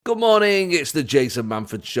Good morning, it's the Jason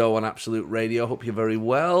Manford Show on Absolute Radio. Hope you're very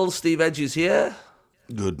well. Steve Edge is here.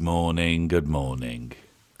 Good morning, good morning.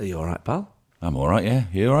 Are you all right, pal? I'm all right, yeah.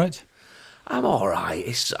 You all right? I'm all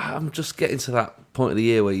right. I'm just getting to that point of the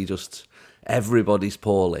year where everybody's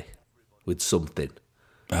poorly with something.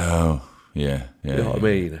 Oh, yeah. You know what I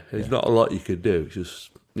mean? There's not a lot you can do. It's just,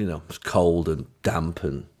 it's cold and damp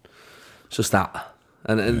and it's just that.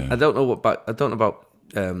 And I don't know about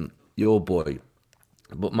your boy,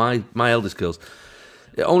 but my eldest girls,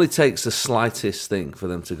 it only takes the slightest thing for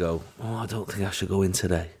them to go, oh, I don't think I should go in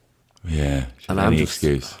today. Yeah, and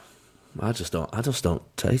excuse. I just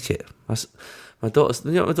don't take it. My daughter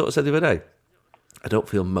said the other day, I don't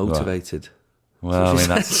feel motivated. Well, I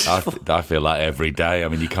mean, I feel like every day. I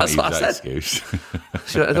mean, you can't use that excuse.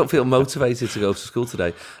 I don't feel motivated to go to school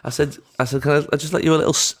today. I said, can I let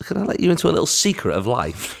you into a little secret of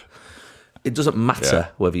life? It doesn't matter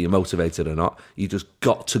whether you're motivated or not. You just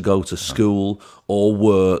got to go to school or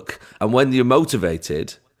work. And when you're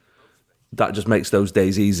motivated, that just makes those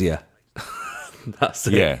days easier. That's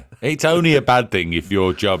it. Yeah. It's only a bad thing if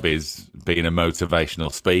your job is being a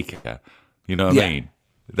motivational speaker. You know what I mean?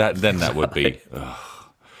 That would be...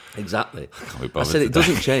 Exactly. I said it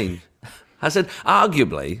doesn't change. I said,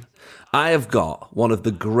 arguably, I have got one of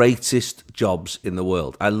the greatest jobs in the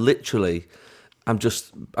world. I'm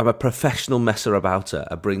a professional messer abouter.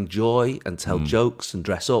 I bring joy and tell jokes and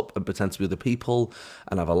dress up and pretend to be other people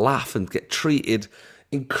and have a laugh and get treated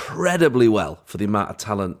incredibly well for the amount of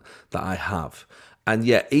talent that I have. And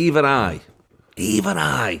yet even I,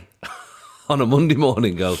 on a Monday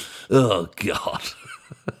morning go, oh, God.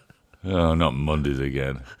 Oh, not Mondays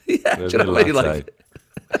again. Yeah, do you know what I mean?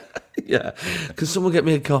 Yeah. Can someone get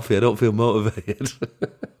me a coffee? I don't feel motivated.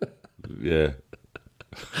 Yeah.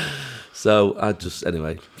 So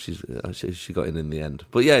anyway, she got in the end.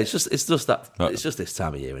 But yeah, it's just this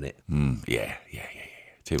time of year, isn't it? Yeah.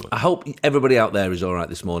 I hope everybody out there is all right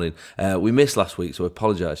this morning. We missed last week, so I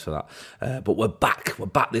apologise for that. But we're back. We're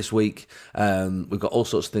back this week. We've got all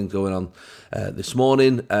sorts of things going on this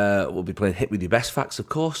morning. We'll be playing Hit With Your Best Facts, of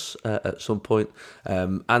course, at some point.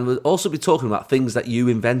 And we'll also be talking about things that you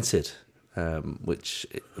invented, which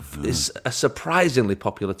is a surprisingly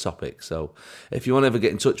popular topic. So if you want to ever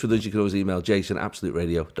get in touch with us, you can always email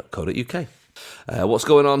jason@absoluteradio.co.uk. What's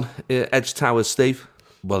going on, Edge Towers, Steve?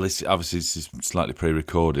 Well, this is slightly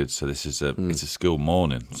pre-recorded, so this is it's a school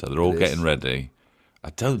morning, so they're all getting ready.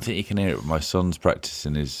 I don't think you can hear it, but my son's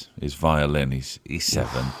practicing his violin. He's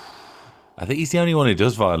 7. I think he's the only one who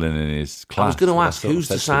does violin in his class. I was going to ask, who's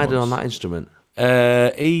decided on that instrument?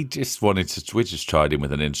 He just wanted to. We just tried him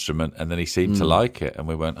with an instrument, and then he seemed to like it, and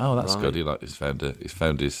we went, "Oh, that's good." He's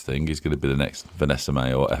found his thing. He's going to be the next Vanessa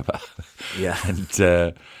May or whatever. Yeah.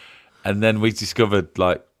 And then we discovered,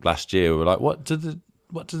 like last year, we were like, "What do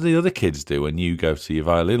the other kids do when you go to your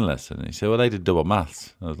violin lesson?" And he said, "Well, they did double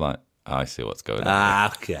maths." I was like, "I see what's going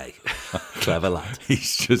on." Okay, clever lad.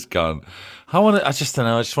 He's just gone, I just don't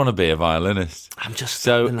know. I just want to be a violinist. I'm just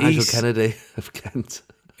the Nigel Kennedy of Kent.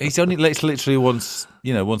 He's only literally once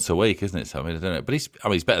a week, isn't it? So I mean, I don't know, but he's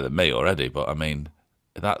better than me already. But I mean,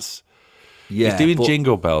 he's doing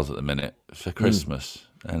Jingle Bells at the minute for Christmas,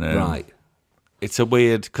 and right. It's a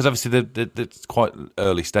weird, because obviously it's quite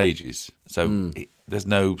early stages, so there's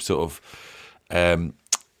no sort of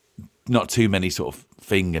not too many sort of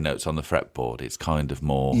finger notes on the fretboard. It's kind of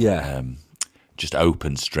more just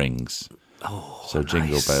open strings. Oh, so nice.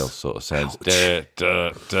 Jingle Bells sort of sounds da da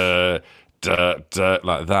da da da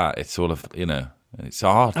like that. It's sort of it's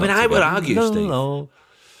hard. I mean, I would argue, Steve.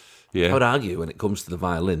 Yeah, I would argue when it comes to the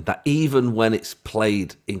violin that even when it's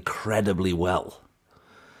played incredibly well,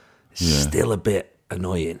 it's still a bit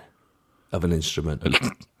annoying of an instrument.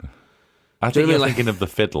 I think you're thinking of the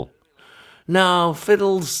fiddle. No,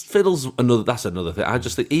 fiddle's another. That's another thing. I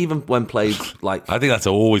just think even when played like, I think that's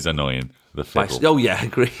always annoying. The fiddle.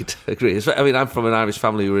 Agreed. I mean, I'm from an Irish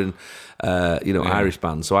family who are in, Irish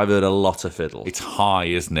bands, so I've heard a lot of fiddle. It's high,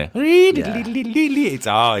 isn't it? It's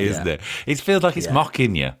high, isn't it? It feels like it's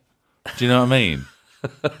mocking you. Do you know what I mean?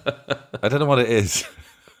 I don't know what it is.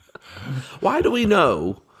 Why do we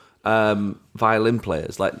know violin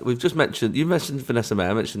players? Like we've just mentioned, you mentioned Vanessa May.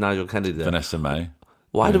 I mentioned Nigel Kennedy. Vanessa May.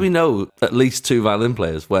 Why do we know at least 2 violin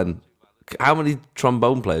players? How many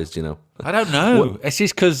trombone players do you know? I don't know. It's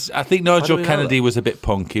just because I think Nigel Kennedy was a bit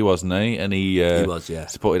punky, wasn't he? And he was,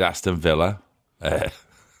 supported Aston Villa.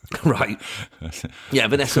 Right. Yeah,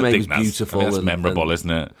 Vanessa May was beautiful. That's memorable, isn't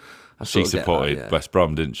it? She supported West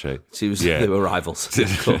Brom, didn't she? She was. They were rivals,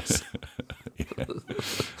 of course.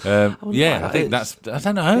 I think that's. I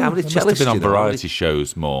don't know. How many must have been on variety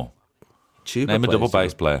shows more. Tuba Name a double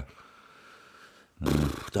bass player.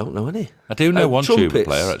 Don't know any. I do know one tuba trumpets.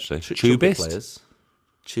 player, actually. Trumpet Tubist? players.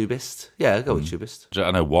 Tubist. Yeah, I'll go with tubist.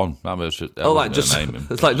 I know one. I was just, I Oh, like wasn't just gonna name him.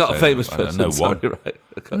 it's like not a famous I person. know one. Sorry, right?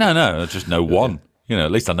 Okay. No, I just know one. You know,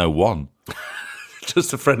 at least I know one.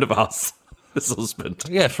 Just a friend of ours. His husband.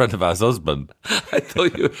 Yeah, a friend of ours husband. I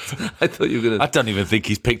thought you were gonna. I don't even think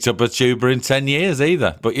he's picked up a tuba in 10 years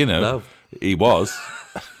either. But, you know, No. he was.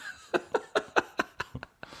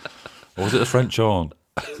 Or was it the French horn?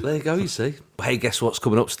 There you go. You see. Hey, guess what's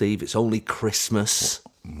coming up, Steve? It's only Christmas.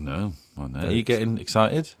 No, I know. Are you getting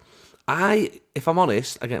excited? If I'm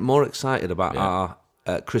honest, I get more excited about our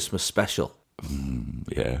Christmas special.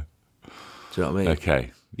 Yeah. Do you know what I mean?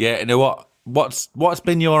 Okay. Yeah, you know what? What's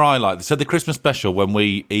been your highlight? So the Christmas special, when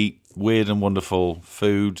we eat weird and wonderful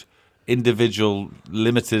food, individual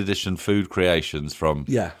limited edition food creations from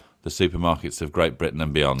Yeah. the supermarkets of Great Britain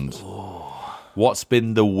and beyond. What's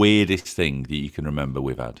been the weirdest thing that you can remember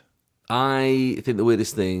we've had? I think the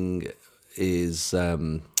weirdest thing is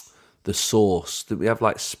the sauce. Did we have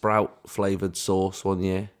like sprout flavoured sauce one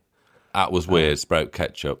year? That was weird. Sprout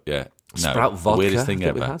ketchup, yeah. No, Sprout vodka. the weirdest thing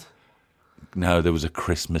that we ever. had? No, there was a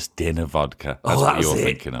Christmas dinner vodka. That's Oh, what that was you're it.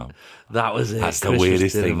 thinking of. That was it. That's the Christmas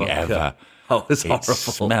weirdest dinner thing vodka. ever. Oh, it's It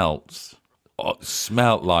horrible.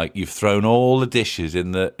 smelt like you've thrown all the dishes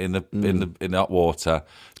in the hot water,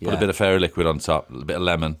 put Yeah. a bit of fairy liquid on top, a bit of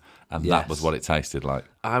lemon, and that Yes. was what it tasted like.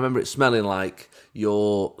 I remember it smelling like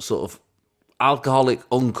your sort of alcoholic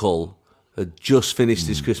uncle had just finished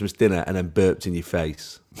his Christmas dinner and then burped in your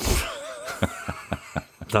face.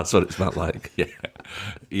 That's what it smelled like.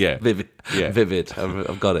 Yeah. Vivid. Yeah. Vivid.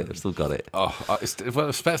 I've got it. I've still got it. Oh, it's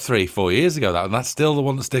about 3-4 years ago, and that's still the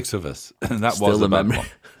one that sticks with us. And that Still was a a bad memory. one.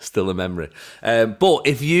 Still a memory. But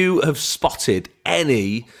if you have spotted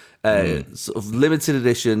any sort of limited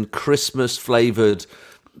edition Christmas flavoured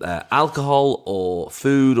alcohol or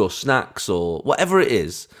food or snacks or whatever it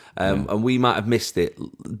is, and we might have missed it,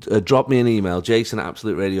 drop me an email,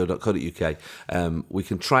 jason@absoluteradio.co.uk. We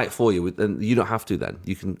can try it for you, and you don't have to then.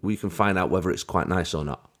 We can find out whether it's quite nice or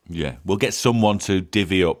not. Yeah, we'll get someone to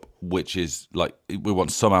divvy up, which is like we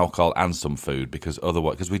want some alcohol and some food because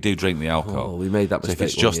otherwise, because we do drink the alcohol. Oh, we made that So if mistake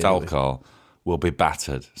it's one just year, didn't we? alcohol, we'll be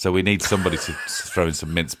battered. So we need somebody to throw in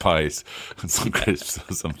some mince pies and some crisps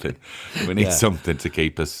or something. We need something to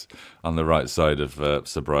keep us on the right side of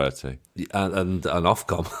sobriety. And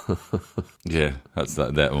Ofcom. Yeah, that's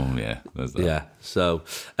that. There's that. Yeah. So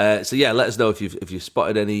yeah, let us know if you've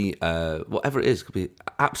spotted any whatever it is. Could be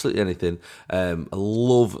absolutely anything. I'm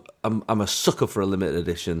a sucker for a limited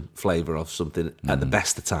edition flavour of something at the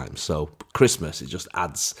best of times. So Christmas, it just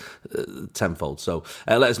adds tenfold. So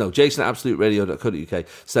let us know. Jason@absoluteradio.co.uk.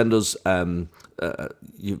 Send us a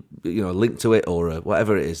link to it or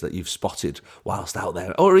whatever it is that you've spotted whilst out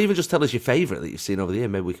there, or even just tell us your favourite that you've seen over the year.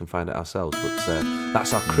 Maybe we can find it ourselves. But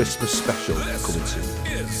that's our Christmas special coming soon.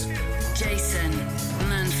 Is Jason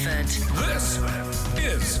Manford, this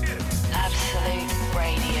is Absolute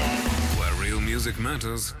Radio. where real music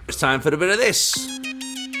matters. It's time for a bit of this.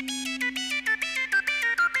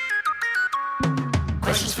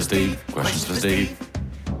 Questions for Steve. Questions for Steve.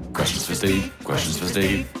 Questions for Steve. Questions for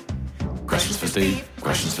Steve. Questions for Steve.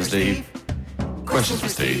 Questions for Steve. Questions for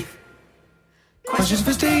Steve. Questions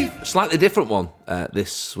for Steve. Slightly different one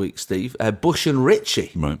this week, Steve. Bush and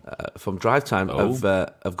Ritchie Right. from Drive Time have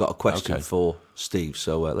got a question Okay. for Steve.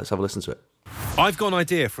 So let's have a listen to it. I've got an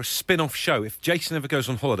idea for a spin-off show. If Jason ever goes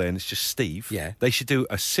on holiday and it's just Steve, they should do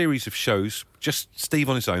a series of shows, just Steve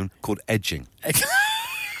on his own, called Edging.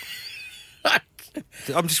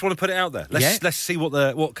 I just want to put it out there. Let's see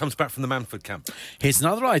what comes back from the Manford camp. Here's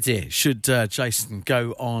another idea. Should Jason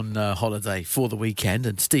go on holiday for the weekend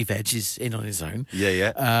and Steve Edge is in on his own,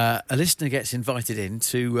 a listener gets invited in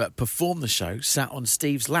to perform the show sat on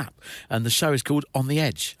Steve's lap, and the show is called On the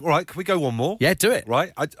Edge. All right, can we go one more? Yeah, do it.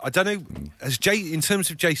 Right, I don't know. In terms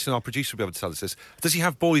of Jason, our producer will be able to tell us this. Does he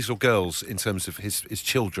have boys or girls in terms of his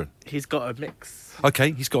children? He's got a mix.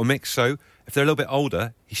 Okay, he's got a mix. So if they're a little bit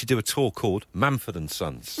older, he should do a tour called Manford and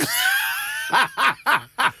Sons.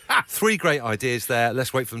 3 great ideas there.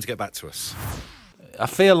 Let's wait for them to get back to us. I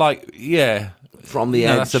feel like, From the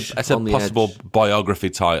Edge. that's a On the possible Edge. biography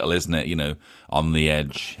title, isn't it? You know, On the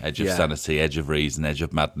Edge, Edge of Yeah. Sanity, Edge of Reason, Edge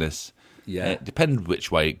of Madness. Yeah. It depends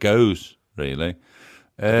which way it goes, really.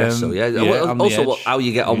 Yes, so yeah. On the Also, Edge. how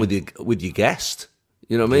you get on with your guest.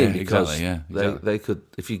 You know what I mean? Yeah, Because exactly, yeah, exactly. they could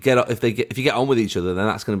if you get on with each other, then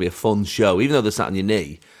that's going to be a fun show. Even though they're sat on your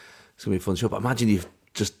knee, it's going to be a fun show. But imagine you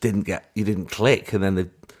just didn't click, and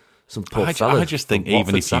then some poor fella. I just think from even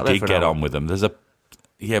Watford if you sat there did for an get hour. on with them,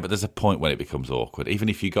 there's a point when it becomes awkward. Even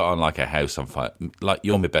if you got on like a house on fire, like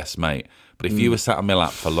you're my best mate, but if you were sat on my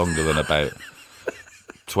lap for longer than about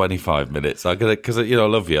 25 minutes. I'm gonna, because I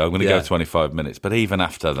love you. I'm going to go 25 minutes. But even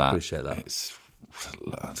after that, appreciate that.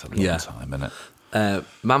 That's a long time, isn't it?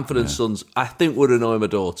 Manford and Sons, I think would annoy my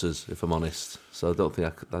daughters, if I'm honest. So I don't think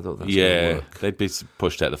that's going to work. They'd be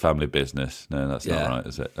pushed out of the family business. No, that's not right,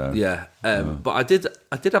 is it? But I did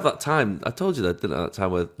have that time. I told you that, didn't I? That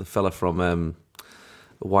time where the fella from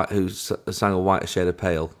who sang A Whiter Shade of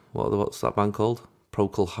Pale. What's that band called?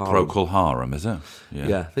 Procol Harum. Procol Harum, is it?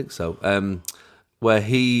 Yeah, I think so. Where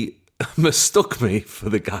he mistook me for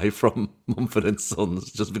the guy from Mumford and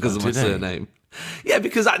Sons just because of my surname. Yeah,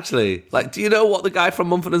 because actually, do you know what the guy from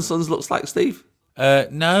Mumford and Sons looks like, Steve?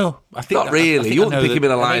 No, I think not really. I think you wouldn't pick him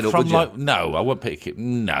in a lineup, would you? No, I wouldn't pick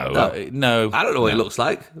him. No. I don't know what he looks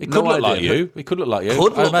like. He could look like you. He could look like you.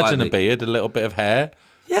 I imagine a beard, a little bit of hair.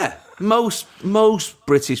 Yeah, most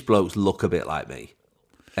British blokes look a bit like me.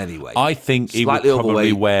 Anyway, I think he would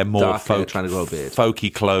probably wear more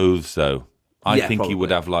folky clothes, though. I think he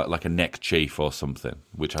would have like a neck chief or something,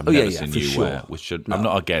 which I've never seen you wear. Which I'm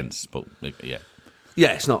not against, but yeah.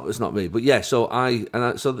 Yeah, it's not me, but yeah. So I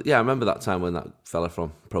remember that time when that fella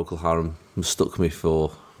from Procol Harum mistook me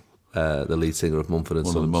for the lead singer of Mumford and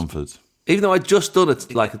Sons. One of the Mumfords. Even though I'd just done a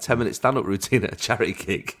 10-minute stand-up routine at a charity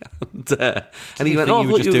gig, and he went, "Oh, you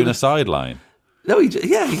were just doing a sideline." No, he did,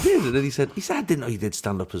 and then he said, "I didn't know you did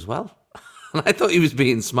stand-up as well." And I thought he was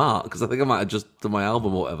being smart because I think I might have just done my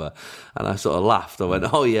album or whatever. And I sort of laughed. I went,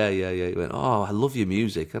 "Oh yeah." He went, "Oh, I love your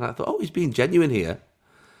music," and I thought, "Oh, he's being genuine here."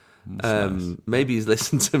 Nice. Maybe he's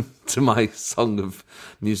listened to my song of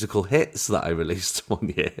musical hits that I released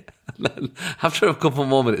one year. And then after a couple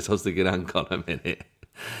more minutes, I was thinking, hang on a minute.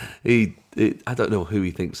 I don't know who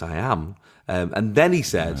he thinks I am. And then he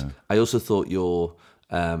said, I also thought your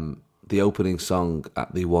the opening song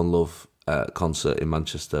at the One Love concert in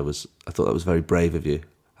Manchester I thought that was very brave of you.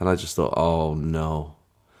 And I just thought, oh no.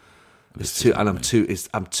 I'm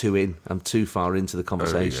too far into the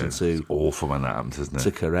conversation to. It's awful when that happens, isn't it?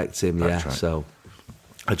 To correct him, Right. So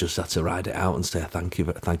I just had to ride it out and say thank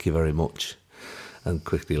you very much, and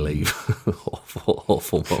quickly leave.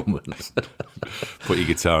 awful moment. Put your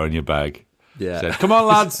guitar in your bag. Yeah. Said, "Come on,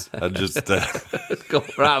 lads," and just go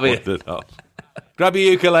right here. Grab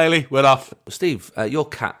your ukulele. We're off. Steve, your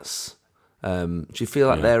cats. Do you feel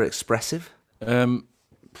like they're expressive?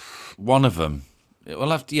 One of them.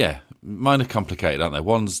 Well, mine are complicated, aren't they?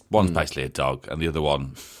 One's basically a dog, and the other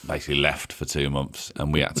one basically left for 2 months,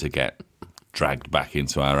 and we had to get dragged back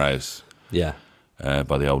into our house. Yeah.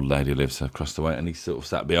 By the old lady who lives across the way, and he sort of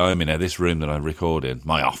sat behind me. Now, this room that I record in,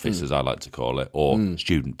 my office, as I like to call it, or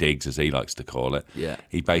student digs, as he likes to call it. Yeah.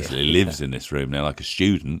 He basically lives in this room now like a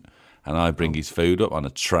student, and I bring his food up on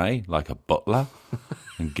a tray like a butler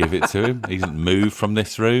and give it to him. He doesn't move from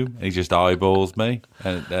this room. He just eyeballs me.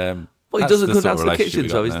 And well, he doesn't go down to the kitchen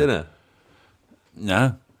to have his dinner?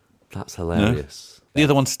 No. That's hilarious. No. The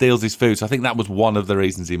other one steals his food, so I think that was one of the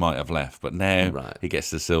reasons he might have left. But now he gets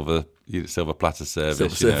the silver platter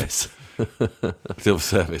service. Silver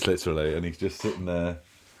service, literally. And he's just sitting there,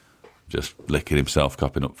 just licking himself,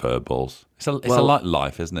 cupping up fur balls. It's a light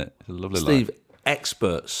life, isn't it? It's a lovely life. Steve,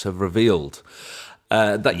 experts have revealed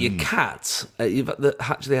that your cat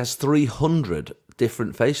actually has 300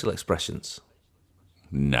 different facial expressions.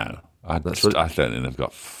 No. I don't think they've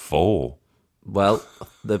got 4. Well,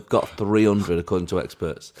 they've got 300 according to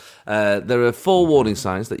experts. There are 4 warning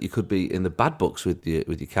signs that you could be in the bad books with your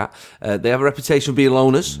cat. They have a reputation of being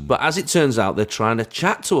loners, but as it turns out, they're trying to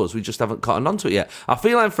chat to us. We just haven't cottoned onto it yet. Our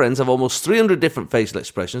feline friends have almost 300 different facial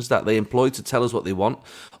expressions that they employ to tell us what they want.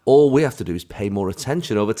 All we have to do is pay more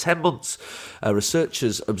attention. Over 10 months,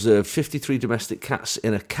 researchers observed 53 domestic cats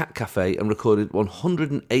in a cat cafe and recorded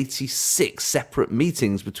 186 separate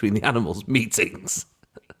meetings between the animals. Meetings.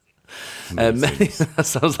 That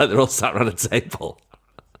sounds like they're all sat around a table.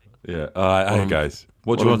 Yeah. Hey guys,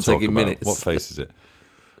 what do you want to talk about? Minutes. What face is it?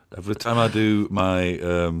 Every time I do my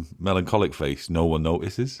melancholic face, no one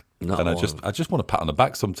notices, and I just want to pat on the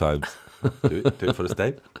back sometimes. do it for the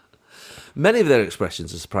state. Many of their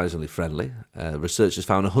expressions are surprisingly friendly. Researchers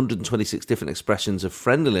found 126 different expressions of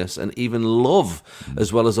friendliness and even love,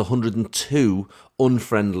 as well as 102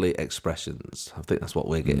 unfriendly expressions. I think that's what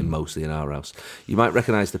we're getting mostly in our house. You might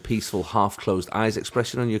recognise the peaceful, half-closed eyes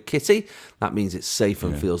expression on your kitty. That means it's safe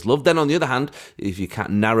and feels loved. Then, on the other hand, if your cat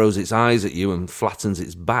narrows its eyes at you and flattens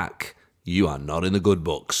its back, you are not in the good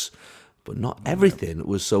books. But not everything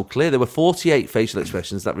was so clear. There were 48 facial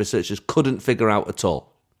expressions that researchers couldn't figure out at all.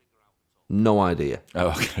 No idea.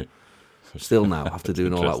 Oh, okay. Still now, after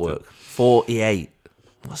doing all that work. 48.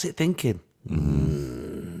 What's it thinking?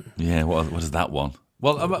 Yeah, what is that one?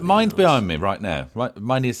 Well, mine's behind me right now. Right,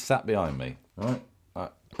 mine is sat behind me. Right.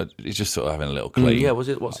 He's just sort of having a little clean. Yeah, what's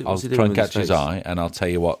he doing? I'll try and catch his eye, and I'll tell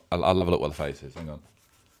you what. I'll have a look what the face is. Hang on.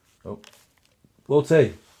 Oh, What's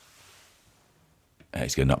he?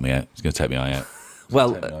 he's going to knock me out. He's going to take my eye out.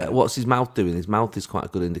 Well, what's his mouth doing? His mouth is quite a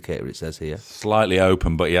good indicator, it says here. Slightly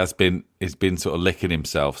open, but he's been sort of licking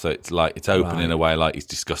himself, so it's like it's open in a way like he's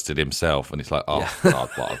disgusted himself, and it's like, oh God,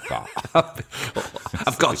 what I've got.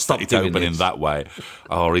 I've got to stop it's doing opening this. that way.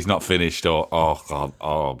 Oh, he's not finished, or oh God,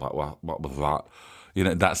 oh, what was that? You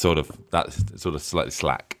know, that's sort of slightly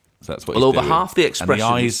slack. So that's what. Well, he's over doing. half the And expressions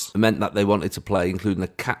eyes meant that they wanted to play, including the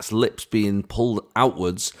cat's lips being pulled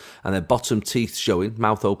outwards and their bottom teeth showing,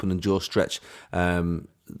 mouth open and jaw stretched. So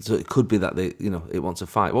it could be that it wants to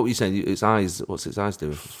fight. What were you saying? Its eyes. What's its eyes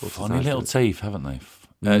doing? funny little teeth, haven't they?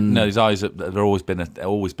 No, his eyes they've always been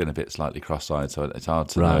a bit slightly cross-eyed, so it's hard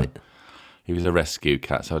to know. He was a rescue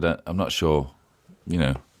cat, so I'm not sure. You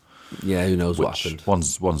know. Yeah, who knows what happened?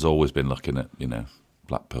 One's always been looking at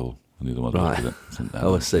Blackpool. And the other one's looking at St.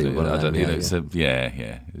 Oh, I see. I don't know.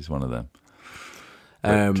 Yeah, it's one of them.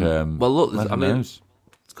 Well, look, I mean, it's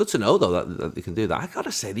good to know though that they can do that. I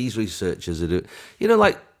gotta say, these researchers are doing.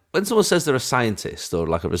 Like when someone says they're a scientist or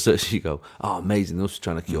like a researcher, you go, "Oh, amazing! They're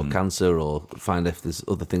trying to cure cancer or find if there's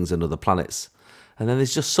other things on other planets." And then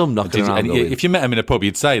there's just some knocking around. If you met him in a pub,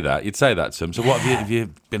 you'd say that. You'd say that to him. So, what have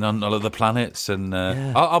you been on all of the planets? And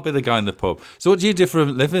I'll be the guy in the pub. So, what do you do for a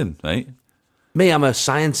living, mate? Me, I'm a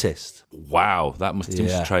scientist. Wow, that must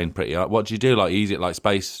train pretty hard. What do you do? Like, is it like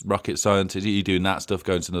space rocket science? Are you doing that stuff,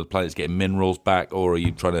 going to another planets, getting minerals back, or are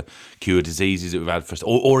you trying to cure diseases that we've had first?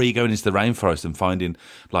 Or are you going into the rainforest and finding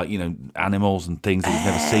animals and things that you've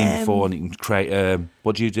never seen before, and you can create?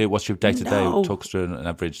 What do you do? What's your day to day? Talk us through an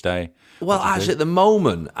average day. Well, actually, at the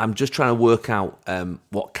moment, I'm just trying to work out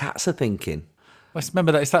what cats are thinking. Well,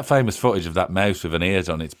 remember that it's that famous footage of that mouse with an ears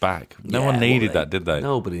on its back. No one needed that, did they?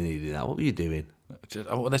 Nobody needed that. What were you doing?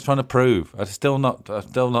 What are they trying to prove? I've still not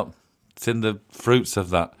seen the fruits of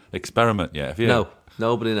that experiment yet. Have you? No,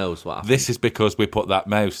 nobody knows what happened. This is because we put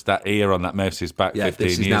that ear on that mouse's back 15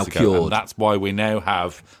 this is years now ago, cured. and that's why we now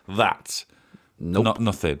have that. Nope.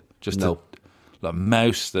 Nothing. Just a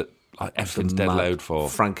mouse that everything's dead loud for.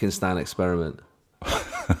 Frankenstein experiment.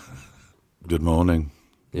 Good morning.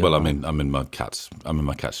 Well, I'm in my cat's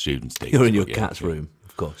student stage. You're in your cat's room,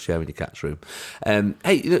 of course, sharing your cat's room.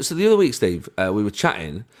 Hey, so the other week, Steve, we were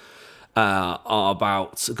chatting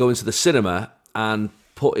about going to the cinema and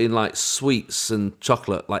putting like sweets and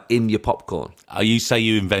chocolate like in your popcorn. You say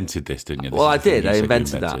you invented this, didn't you? Well, I did. I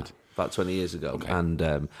invented that about 20 years ago, and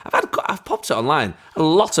I've popped it online. A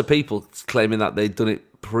lot of people claiming that they'd done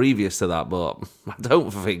it previous to that, but I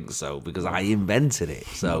don't think so because I invented it.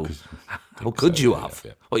 So how could you have?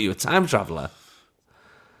 Yeah. What, you a time traveller?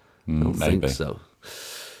 I don't maybe. think so.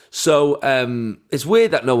 So it's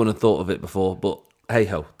weird that no one had thought of it before, but hey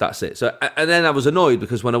ho, that's it. So and then I was annoyed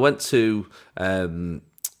because when I went to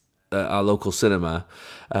our local cinema,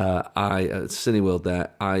 Cineworld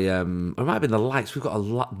there, it might have been the Lights. We've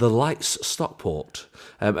got the Lights Stockport,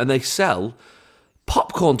 and they sell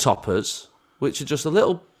popcorn toppers, which are just a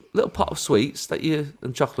little pot of sweets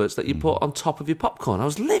and chocolates that you put on top of your popcorn. I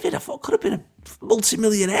was livid. I thought I could have been a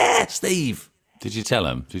multi-millionaire, Steve. Did you tell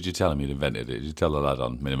him? You'd invented it? Did you tell the lad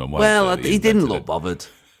on minimum wage? Well, he didn't look bothered,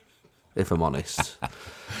 if I'm honest.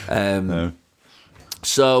 No.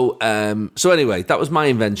 So anyway, that was my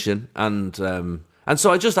invention, and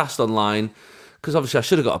so I just asked online because obviously I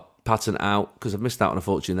should have got a patent out because I've missed out on a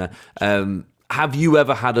fortune there. Have you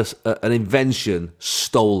ever had an invention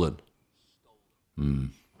stolen?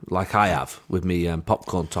 Like I have with me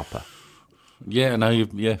popcorn topper. Yeah, no,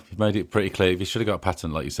 you've made it pretty clear. You should have got a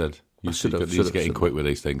patent, like you said. You should have getting quick with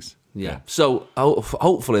these things. Yeah. So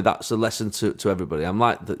hopefully that's a lesson to everybody. I'm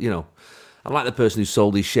like the person who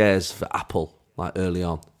sold his shares for Apple like early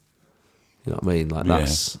on. You know what I mean? Like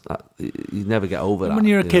you never get over that. When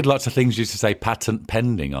you're a kid, lots of things used to say patent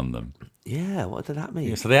pending on them. Yeah, what did that mean?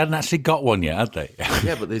 Yeah, so they hadn't actually got one yet, had they?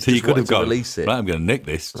 Yeah, but they so you could have gone, release it. Right, I'm going to nick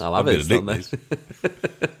this. I'll have it.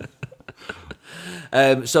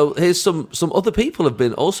 So here's some other people have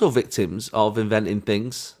been also victims of inventing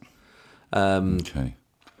things. Okay.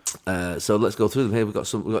 So let's go through them here. We've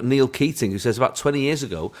got Neil Keating, who says about 20 years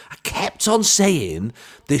ago, I kept on saying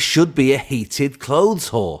there should be a heated clothes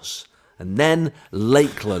horse, and then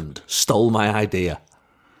Lakeland stole my idea.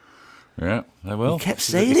 Yeah, they will. He kept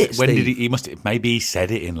saying it. When Steve. did he? Maybe he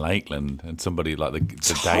said it in Lakeland, and somebody like the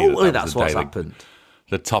totally day that's what's happened.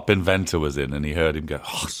 The top inventor was in, and he heard him go,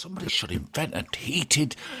 "Oh, somebody should invent a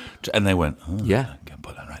heated," and they went, "Oh, yeah,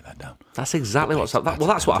 write that down." That's exactly what's happened. Well,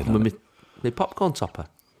 that's what happened with my popcorn topper.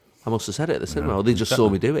 I must have said it at the cinema, or they just saw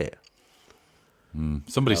me do it.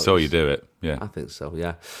 Somebody saw you do it. I Yeah. think so,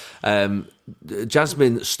 yeah.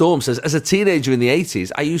 Jasmine Storm says, as a teenager in the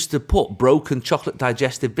 80s, I used to put broken chocolate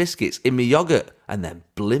digestive biscuits in my yoghurt, and then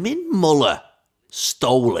blimmin' Muller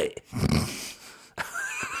stole it.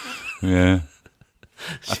 Yeah.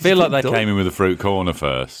 I feel like they came in with a fruit corner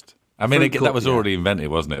first. I mean, that was already invented,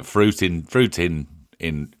 wasn't it? Fruit in,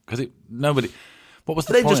 because nobody. What was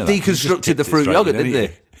the They point just of that? You deconstructed the tipped it fruit straight yogurt, in, didn't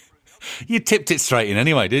they? You tipped it straight in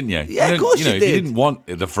anyway, didn't you? Yeah, of course you If did. you didn't want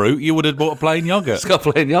the fruit, you would have bought a plain yogurt. It's got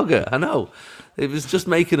plain yogurt, I know. It was just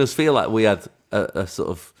making us feel like we had a sort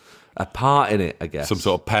of a part in it, I guess. Some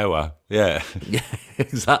sort of power. Yeah. Yeah,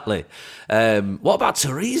 exactly. What about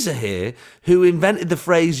Teresa here, who invented the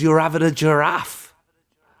phrase, you're having a giraffe,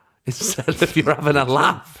 instead of you're having a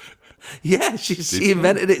laugh? Yeah, she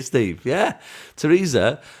invented it, Steve. Yeah.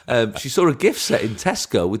 Teresa, she saw a gift set in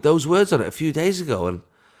Tesco with those words on it a few days ago, and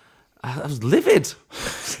I was livid.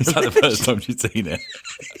 Is that the first time she'd seen it?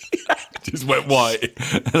 Just went white.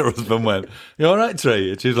 And her husband went, "You all right, Tree?"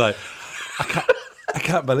 And she's like, I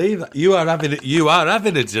can't believe that. You are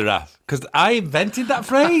having a giraffe. Because I invented that I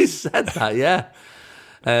phrase. said that, yeah.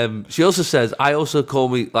 She also says, I also call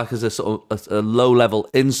me, like, as a sort of a low-level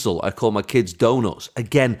insult, I call my kids donuts.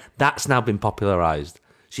 Again, that's now been popularised.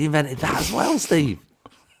 She invented that as well, Steve.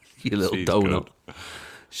 You little donut. Good.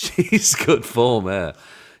 She's good form, yeah.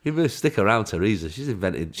 You better stick around, Teresa. She's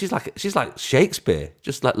like Shakespeare.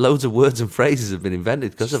 Just like loads of words and phrases have been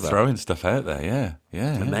invented because of her. Throwing stuff out there,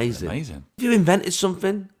 yeah. Amazing. Amazing. Have you invented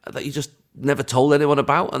something that you just never told anyone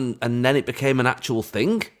about and then it became an actual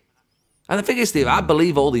thing? And the thing is, Steve, I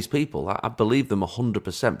believe all these people. I believe them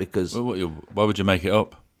 100% because... Why would you make it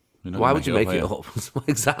up? Why would you make it up?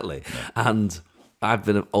 Exactly. Yeah. And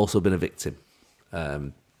I've also been a victim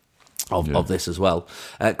of this as well.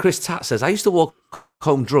 Chris Tatt says, I used to walk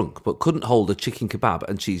home drunk but couldn't hold a chicken kebab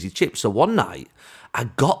and cheesy chips. So one night, I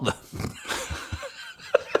got them.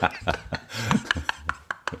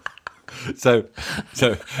 So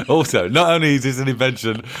also, not only is this an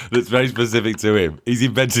invention that's very specific to him, he's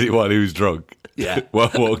invented it while he was drunk. Yeah. While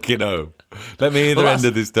walking home. Let me hear the end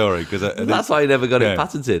of this story. That's why he never got it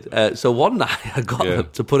patented. So one night I got them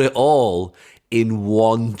to put it all in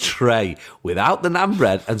one tray without the naan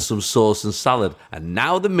bread and some sauce and salad. And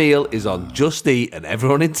now the meal is on Just Eat and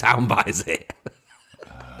everyone in town buys it.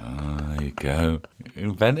 There you go.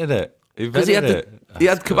 Invented it. Because he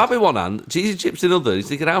had kebab in one hand, cheesy chips in other. He's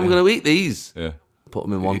thinking, how am I going to eat these? Yeah. Put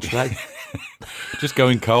them in one tray. Just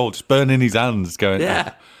going cold, just burning his hands, going.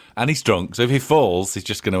 Yeah. And he's drunk, so if he falls, he's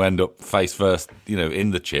just going to end up face first,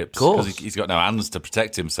 in the chips. Because he's got no hands to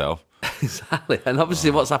protect himself. Exactly. And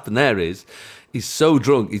obviously what's happened there is he's so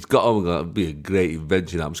drunk, he's got, oh my God, that'd be a great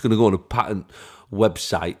invention. I'm just going to go on a patent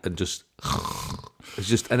website and just...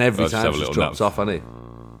 and every time it just drops off, hasn't he?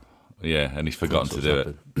 Yeah, and he's forgotten to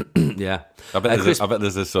do it. Yeah. I bet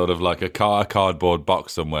there's a sort of like a cardboard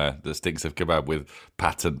box somewhere that stinks of kebab with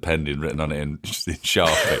patent pending written on it in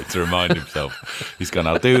Sharpie to remind himself. He's gone,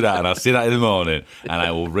 I'll do that and I'll see that in the morning and I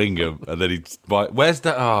will ring him. And then where's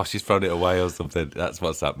that? Oh, she's thrown it away or something. That's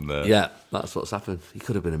what's happened there. Yeah, that's what's happened. He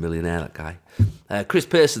could have been a millionaire, that guy. Chris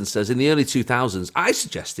Pearson says, in the early 2000s, I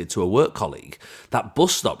suggested to a work colleague that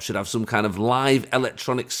bus stops should have some kind of live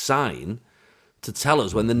electronic sign to tell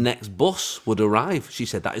us when the next bus would arrive. She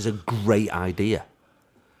said, that is a great idea.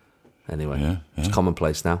 Anyway, it's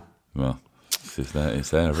commonplace now. Well, it's there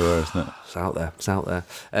everywhere, isn't it? It's out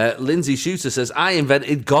there. Lindsay Shooter says, I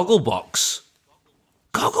invented Gogglebox.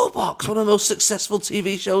 Gogglebox, one of the most successful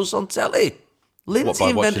TV shows on telly. Lindsay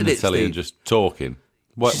by watching invented the it, telly Steve. and just talking?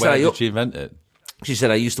 Where did she invent it? She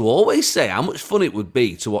said, I used to always say how much fun it would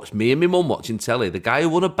be to watch me and my mum watching telly. The guy who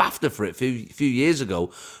won a BAFTA for it a few years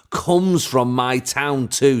ago comes from my town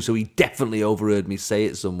too, so he definitely overheard me say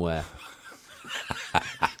it somewhere.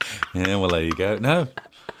 Yeah, well, there you go. No.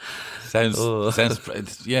 Sounds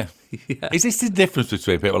yeah. Is this the difference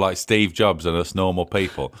between people like Steve Jobs and us normal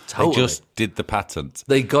people? Totally. They just did the patent.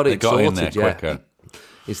 They got it sorted, in there quicker.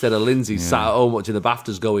 Instead of Lindsay sat at home watching the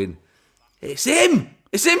BAFTAs going, it's him!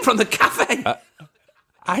 It's him from the cafe!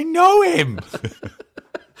 I know him!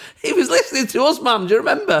 He was listening to us, ma'am, do you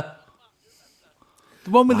remember?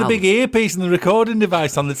 The one with the big earpiece and the recording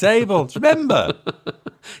device on the table. Do you remember?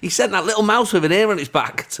 He sent that little mouse with an ear on its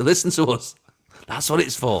back to listen to us. That's what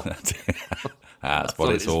it's for. That's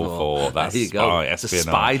what it's all for. That's there you go. It's a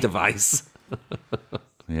spy device.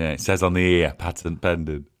 Yeah, it says on the ear, patent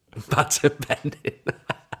pending. Patent pending.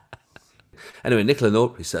 Anyway, Nicola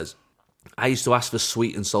Norbury says, I used to ask for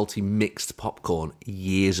sweet and salty mixed popcorn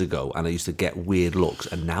years ago, and I used to get weird looks,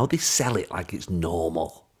 and now they sell it like it's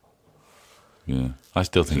normal. Yeah, I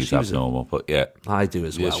still think it's abnormal, but yeah. I do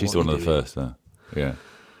as well. Yeah, she's one of the first, though. Yeah.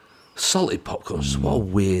 Salted popcorn, what a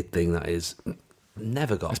weird thing that is.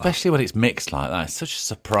 Never got Especially when it's mixed like that. It's such a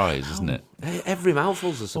surprise, isn't it? Every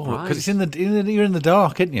mouthful's a surprise. Because you're in the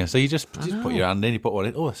dark, aren't you? So you just put your hand in, you put one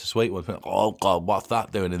in. Oh, it's a sweet one. Oh God, what's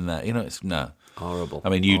that doing in there? It's no horrible. I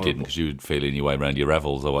mean, you didn't because you were feeling your way around your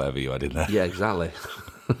revels or whatever you had in there. Yeah, exactly.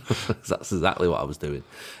 That's exactly what I was doing.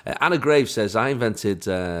 Anna Graves says I invented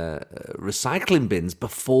recycling bins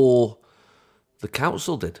before the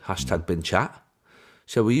council did. #bin chat.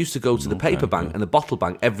 So we used to go to the paper bank and the bottle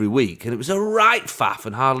bank every week, and it was a right faff,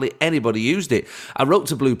 and hardly anybody used it. I wrote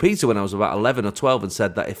to Blue Peter when I was about 11 or 12 and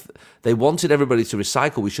said that if they wanted everybody to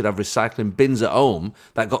recycle, we should have recycling bins at home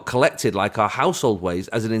that got collected like our household waste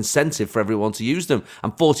as an incentive for everyone to use them.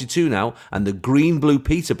 I'm 42 now, and the green Blue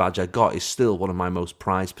Peter badge I got is still one of my most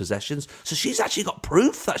prized possessions. So she's actually got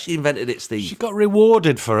proof that she invented it, Steve. She got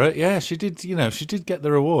rewarded for it. Yeah, she did. She did get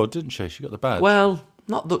the reward, didn't she? She got the badge. Well,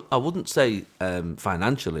 I wouldn't say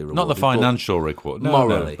financially rewarded. Not the financial reward. No,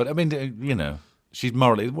 morally. No. But I mean, she's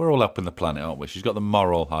morally. We're all up in the planet, aren't we? She's got the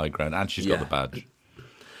moral high ground, and she's got the badge.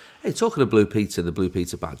 Hey, talking of Blue Peter, the Blue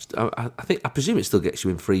Peter badge. I presume it still gets you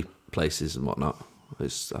in free places and whatnot. I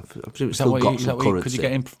presume it's still got some currency. Could you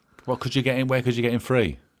get in? What could you get in? Where could you get in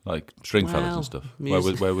free? Like Stringfellows and stuff.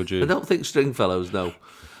 Where would you? I don't think Stringfellows. No.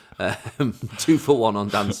 2 for 1 on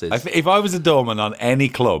dances. If I was a doorman on any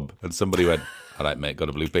club and somebody went, all right, mate, got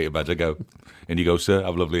a Blue Peter badge, I go, and you go, sir,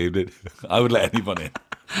 have a lovely evening. I would let anyone in.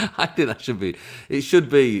 I think that should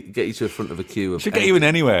be, get you to the front of a queue. It should get you in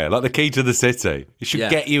anywhere, like the key to the city. It should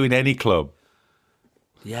get you in any club.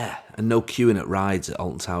 Yeah, and no queuing at rides at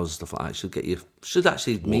Alton Towers and stuff like that. It should get you, should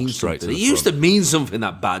actually mean something. It used to mean something,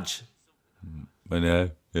 that badge. I know,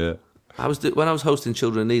 yeah. When I was hosting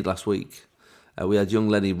Children in Need last week, we had young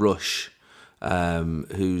Lenny Rush,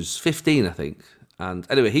 who's 15, I think. And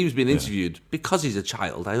anyway, he was being interviewed because he's a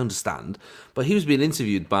child, I understand. But he was being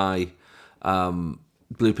interviewed by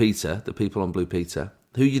Blue Peter, the people on Blue Peter,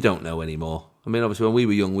 who you don't know anyway. I mean, obviously, when we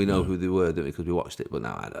were young, we know who they were, didn't we, because we watched it. But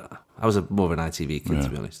now, I don't know. I was more of an ITV kid, to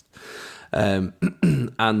be honest.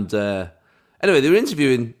 Anyway, they were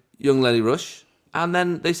interviewing young Lenny Rush. And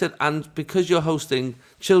then they said, and because you're hosting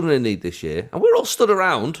Children in Need this year, and we're all stood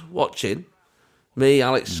around watching, me,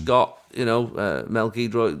 Alex Scott, Mel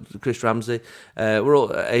Gilroy, Chris Ramsey, we're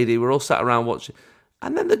all sat around watching.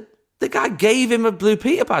 And then the guy gave him a Blue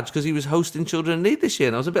Peter badge because he was hosting Children in Need this year.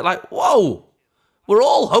 And I was a bit like, whoa, we're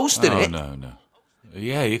all hosting it. No.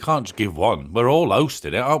 Yeah, you can't just give one. We're all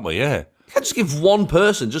hosting it, aren't we? Yeah. You can't just give one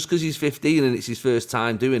person, just because he's 15 and it's his first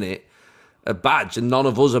time doing it, a badge, and none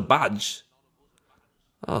of us a badge.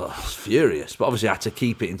 Oh, I was furious. But obviously I had to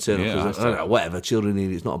keep it internal because I don't know, whatever, Children in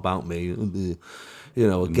Need, it's not about me.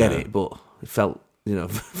 I get it, but it felt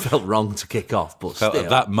wrong to kick off. But still, at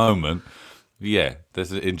that moment,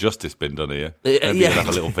 there's an injustice bin done here. Maybe you can have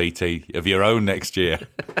a little VT of your own next year.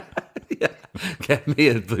 Get me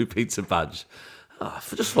a Blue Peter badge. Oh,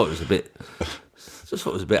 I just thought it was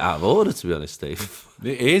a bit out of order, to be honest, Steve.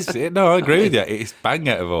 It is. No, I agree with you. It's bang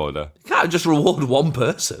out of order. You can't just reward one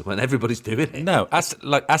person when everybody's doing it. No,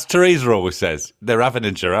 as Teresa always says, they're having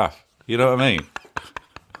a giraffe. You know what I mean?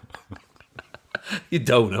 You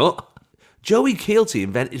donut. Joey Keelty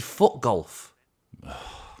invented foot golf.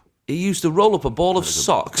 He used to roll up a ball of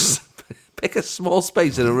socks, pick a small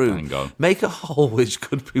space in a room, make a hole which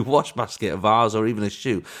could be a wash basket, a vase, or even a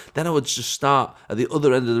shoe. Then I would just start at the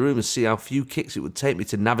other end of the room and see how few kicks it would take me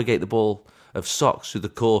to navigate the ball of socks through the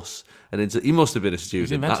course. And he must have been a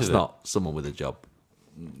student. That's not someone with a job.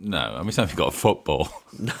 No, I mean, it's not if you've got a football.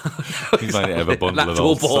 He might have a bundle of actual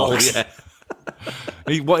old ball, socks. yeah.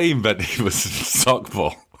 What he invented was sock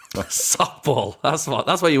ball. Sock ball. That's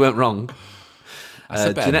where you went wrong. That's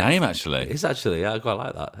a better name, actually. It is actually, yeah, I quite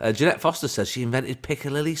like that. Jeanette Foster says she invented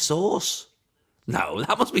piccalilli sauce. No,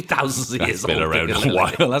 that must be thousands of years old. It's been around a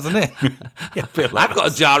while, hasn't it? I've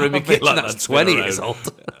got a jar in my kitchen that's 20 years old.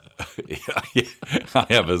 Yeah, I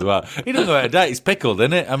have as well. He doesn't know how to date. It's pickled,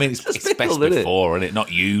 isn't it? I mean, it's best before, isn't it?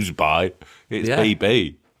 Not used by. It's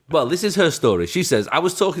BB. Well, this is her story. She says, I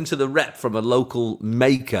was talking to the rep from a local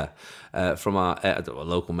maker from our, I don't know what a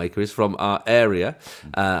local maker is, from our area,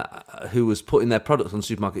 who was putting their products on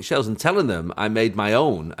supermarket shelves and telling them I made my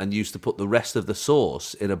own and used to put the rest of the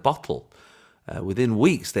sauce in a bottle. Within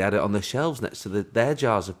weeks, they had it on the shelves next to their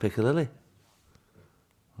jars of piccalilli.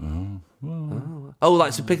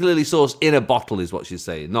 Like some piccalilli sauce in a bottle is what she's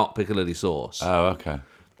saying, not piccalilli sauce. Oh, okay.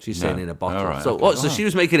 She's saying in a bottle. Right, so okay. So she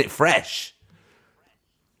was making it fresh.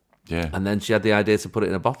 Yeah. And then she had the idea to put it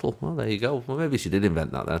in a bottle. Well, there you go. Well, maybe she did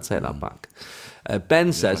invent that. Then I'd take that back.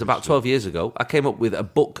 Ben says, about 12 years ago, I came up with a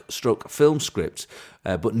book/film script,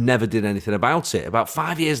 but never did anything about it. About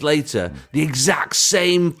 5 years later, the exact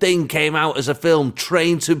same thing came out as a film,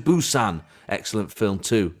 Train to Busan. Excellent film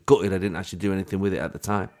too. Gutted I didn't actually do anything with it at the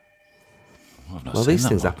time. Well, these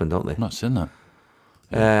things happen, don't they? I've not seen that.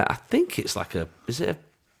 I think it's like is it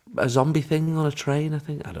a zombie thing on a train, I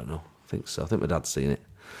think? I don't know. I think so. I think my dad's seen it.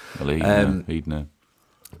 Well, he'd know.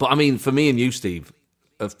 But I mean, for me and you, Steve,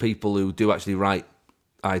 of people who do actually write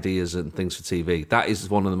ideas and things for TV, that is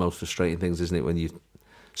one of the most frustrating things, isn't it? When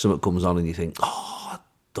something comes on and you think, oh,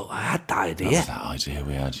 I had that idea. That's that idea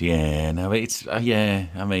we had. Yeah, no, it's, yeah,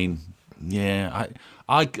 I mean, yeah.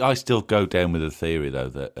 I still go down with the theory, though,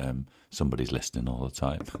 that somebody's listening all the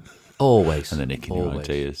time. Always. And they're nicking your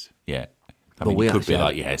ideas. Yeah. I But mean, we it could be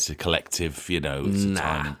actually like, it's a collective, it's a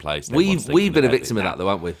time and place. We've been a victim of that, though,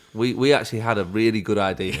 haven't we? We actually had a really good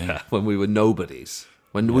idea when we were nobodies.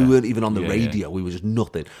 When we weren't even on the radio, we were just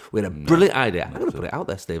nothing. We had a brilliant idea. I'm going to put it out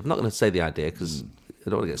there, Steve. I'm not going to say the idea because I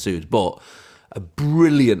don't want to get sued, but a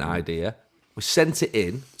brilliant idea. We sent it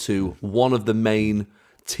in to one of the main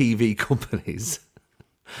TV companies.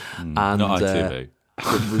 And, not ITV.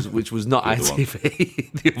 which was not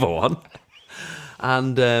ITV, the other one.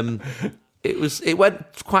 And it went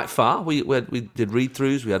quite far. We did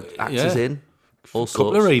read-throughs. We had actors in. All sorts.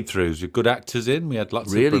 Couple of read-throughs with good actors in. We had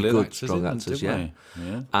lots really of brilliant good, actors strong in, actors. didn't Yeah. we?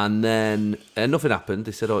 Yeah. And then nothing happened.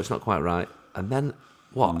 They said, "Oh, it's not quite right." And then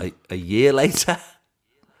a year later,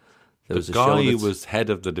 there was the a guy show who was head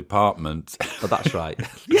of the department. Oh, that's right.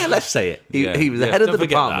 Yeah, let's say it. He was the head of don't the forget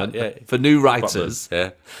department that, for new writers. Yeah.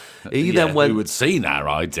 He then went. Who had seen our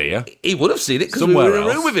idea? He would have seen it because we were in a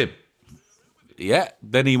room with him. Yeah.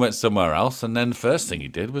 Then he went somewhere else, and then the first thing he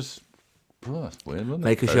did was, that's weird, wasn't it?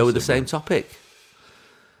 Make a show with the same topic.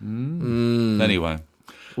 Anyway,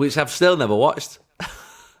 Which I've still never watched.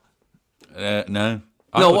 no.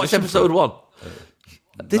 No, watch episode 1.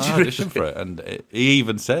 Did you audition for it? And he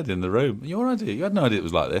even said in the room, "Your idea? You had no idea it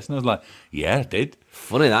was like this." And I was like, "Yeah, I did."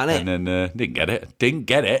 Funny that, isn't it? And then didn't get it. Didn't even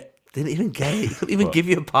get it. He couldn't even give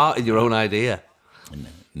you a part in your own idea.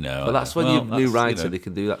 No. But that's when you're a new writer, they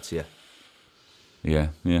can do that to you. Yeah.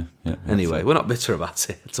 Anyway, we're not bitter about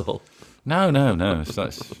it at all. No. It's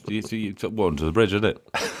like, you took one to the bridge, isn't it?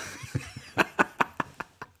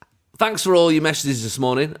 Thanks for all your messages this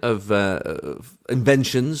morning of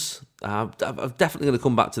inventions. I'm definitely going to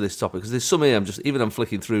come back to this topic because there's some here I'm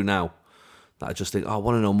flicking through now that I just think, I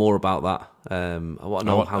want to know more about that. I want to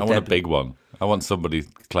know how. I want a big one. I want somebody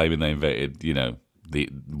claiming they invented, the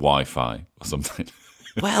Wi-Fi or something.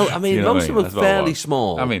 Well, I mean, most of them are fairly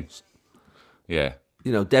small. I mean, yeah.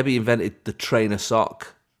 Debbie invented the trainer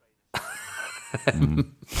sock.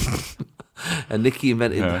 And Nikki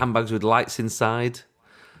invented handbags with lights inside.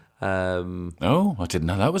 I didn't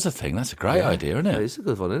know that was a thing. That's a great idea, isn't it? It's a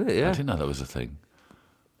good one, isn't it? Yeah. I didn't know that was a thing.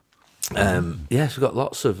 Yes, we've got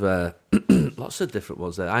lots of different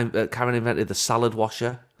ones there. Karen invented the salad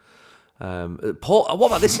washer. Paul, what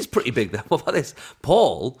about this? Is pretty big. Then. What about this?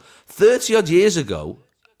 Paul, 30 odd years ago,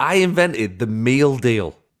 I invented the meal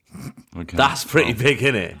deal. Okay. That's pretty big,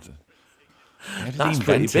 isn't it? That's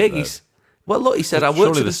pretty big. He said, I worked.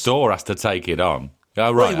 Surely the store has to take it on.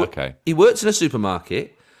 Oh, right, okay. He worked in a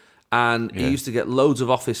supermarket. And he used to get loads of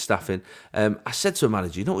office staff in. I said to a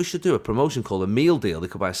manager, you know what we should do? A promotion called a meal deal. They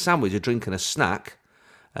could buy a sandwich, a drink and a snack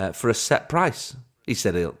for a set price. He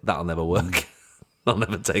said, that'll never work. That'll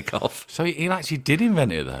never take off. So he actually did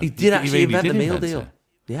invent it, though? He did actually invent the meal deal.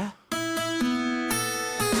 Yeah.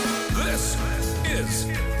 This is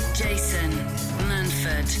Jason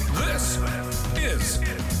Manford. This is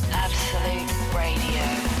Absolute Radio.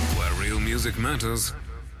 where real music matters.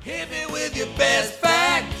 Hit me with your best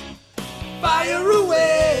fact. Fire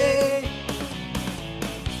away.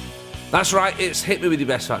 That's right, it's Hit Me With Your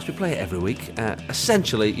Best Facts. We play it every week.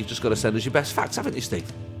 Essentially, you've just got to send us your best facts, haven't you,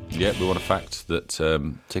 Steve? Yeah, we want a fact that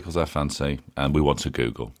tickles our fancy, and we want to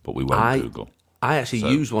Google, but we won't Google. I actually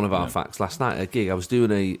used one of our facts last night at a gig. I was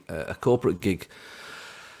doing a corporate gig,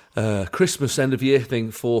 Christmas end-of-year thing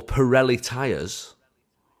for Pirelli tyres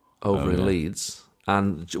over in Leeds.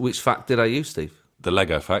 And which fact did I use, Steve? The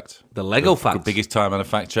Lego fact. The Lego fact. The biggest tyre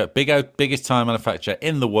manufacturer. Biggest tyre manufacturer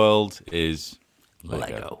in the world is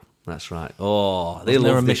Lego. That's right. Oh, they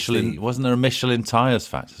love Michelin. Wasn't there a Michelin tyres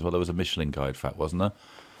fact as well? There was a Michelin guide fact, wasn't there?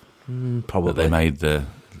 Probably. That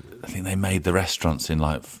I think they made the restaurants in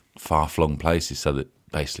like far-flung places so that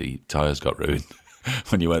basically tyres got ruined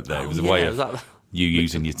when you went there. It was a way of You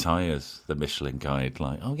using your tyres, the Michelin guide,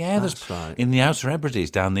 like, oh yeah, That's right. in the Outer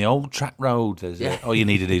Hebrides down the old track road. There's you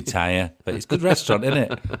need a new tyre, but it's a good restaurant, isn't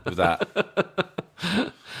it? With that,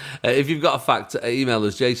 If you've got a fact, email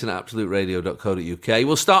us, jason@absoluteradio.co.uk.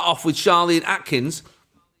 We'll start off with Charlene Atkins,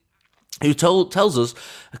 who tells us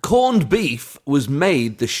corned beef was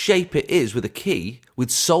made the shape it is with a key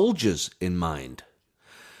with soldiers in mind.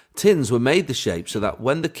 Tins were made the shape so that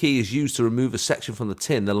when the key is used to remove a section from the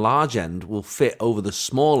tin, the large end will fit over the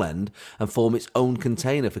small end and form its own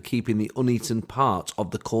container for keeping the uneaten part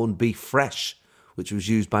of the corned beef fresh, which was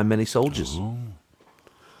used by many soldiers.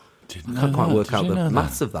 I can't quite work out the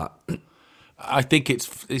maths of that. I think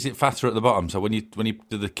is it fatter at the bottom? So when you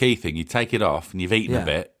do the key thing, you take it off and you've eaten a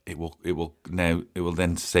bit. It will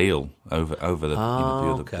then seal over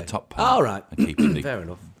the the top part. All right, and keep fair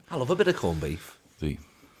enough. I love a bit of corned beef.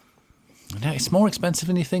 No, it's more expensive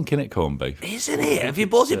than you think, isn't it, corned beef? Isn't it? Have you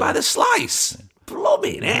bought it by the slice?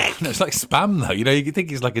 Blooming heck. No, it's like Spam, though. You know, you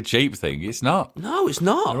think it's like a cheap thing. It's not. No, it's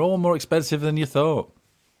not. They're all more expensive than you thought.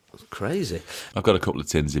 It's crazy. I've got a couple of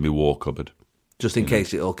tins in my war cupboard. Just in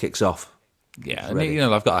case it all kicks off. Yeah,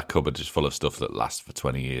 and I've got a cupboard just full of stuff that lasts for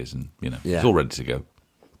 20 years and, it's all ready to go.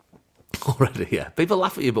 Already, yeah. People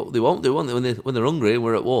laugh at you, but they won't do, won't they, when they're hungry and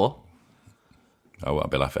we're at war. Oh, I'll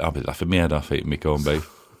be laughing my head off eating my corned beef.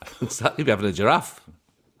 You'd be having a giraffe.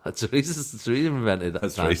 That's the reason invented that.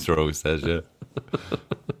 That's what Easter always says, yeah.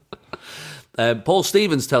 Paul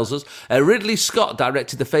Stevens tells us, Ridley Scott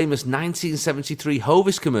directed the famous 1973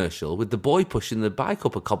 Hovis commercial with the boy pushing the bike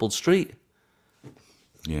up a cobbled street.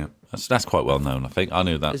 Yeah, that's quite well known, I think. I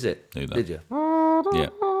knew that. Is it? Knew that. Did you? Yeah.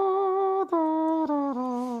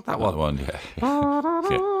 That one? Yeah.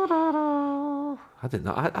 I didn't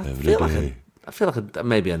know. I feel like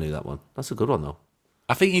maybe I knew that one. That's a good one, though.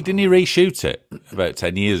 I think didn't he reshoot it about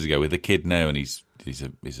 10 years ago with a kid now, and he's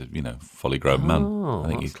a fully grown man. I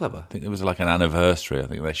think that's clever. I think there was like an anniversary. I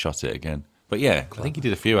think they shot it again. But yeah, clever. I think he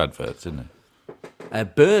did a few adverts, didn't he?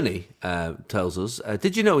 Bernie tells us,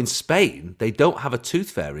 did you know in Spain they don't have a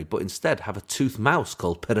tooth fairy, but instead have a tooth mouse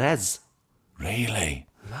called Perez? Really?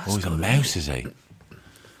 He's a mouse, is he?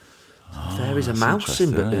 Fairy's a mouse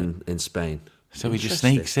in Spain. So he just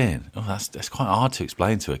sneaks in. Oh, that's quite hard to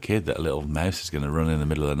explain to a kid that a little mouse is going to run in the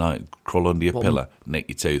middle of the night, crawl under your pillow, nick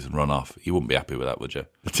your tooth and run off. You wouldn't be happy with that, would you?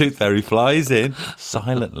 The tooth fairy flies in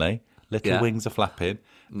silently, little wings are flapping,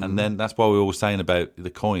 and then that's why we were always saying about the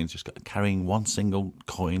coins, just carrying one single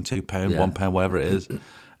coin, £2, £1, whatever it is,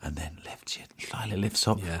 and then slightly lifts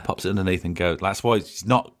up, pops it underneath and goes. That's why it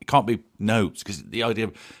can't be notes, because the idea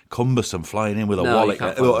of cumbersome flying in with a wallet,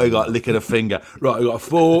 licking a finger, right, we got a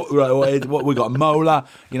fork, right, what we got a molar,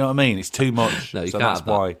 you know what I mean? It's too much. No, you so can't that's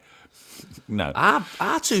why. No,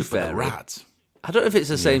 our tooth fairy. Rats. I don't know if it's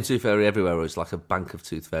the same tooth fairy everywhere or it's like a bank of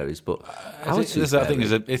tooth fairies, but I think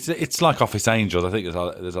it's like Office Angels. I think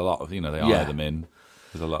there's a lot of they hire them in.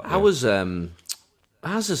 There's a lot.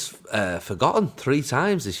 Ours has forgotten 3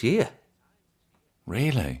 times this year.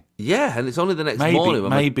 Really? Yeah, and it's only the next morning when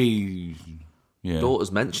maybe my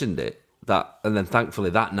daughter's mentioned it, and then thankfully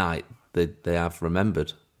that night they have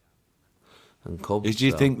remembered and come. Do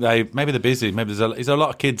you think maybe they're busy? Maybe there's a lot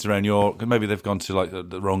of kids around maybe they've gone to like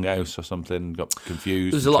the wrong house or something, got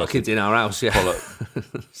confused. There's a lot of kids in our house, yeah.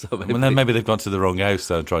 Maybe they've gone to the wrong house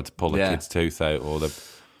though and tried to pull the kid's tooth out, or they're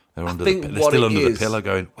still under the pillow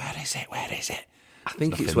going, where is it? I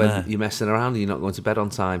think it's when you're messing around and you're not going to bed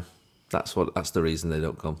on time. That's the reason they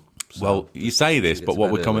don't come. So, well, you say this, but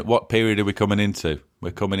what period are we coming into?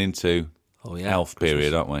 We're coming into Elf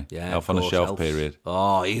period, aren't we? Yeah, Elf on the Shelf period.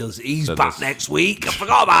 Oh, he's back next week. I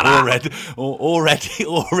forgot about that.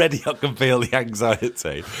 Already I can feel the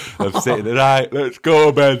anxiety of sitting there. Right, let's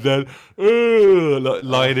go to bed then.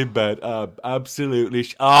 Lying in bed. Absolutely.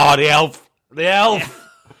 The elf. The elf.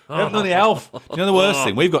 We haven't done the elf. Do you know the worst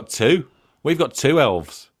thing? We've got 2. We've got 2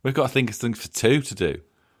 elves. We've got to think of things for 2 to do.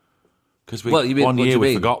 Because we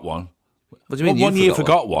forgot one. What do you mean? One year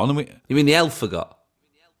forgot one. And you mean the elf forgot?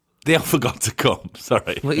 The elf forgot to come.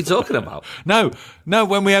 Sorry. What are you talking about? No.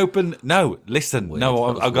 When we open. No, listen.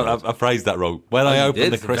 I phrased that wrong. When I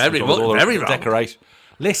opened the Christmas box with all the decoration.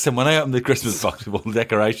 Listen, when I opened the Christmas box with all the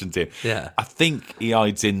decorations in, I think he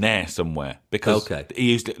hides in there somewhere because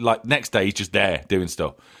he used to, like next day he's just there doing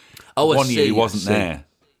stuff. Oh, one year he wasn't there.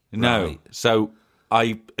 No, right. So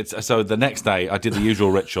the next day I did the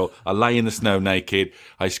usual ritual. I lay in the snow naked.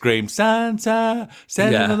 I screamed, "Santa,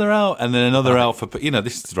 send another elf!" And then another elf.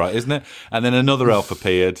 This is right, isn't it? And then another elf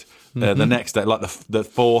appeared the next day, like the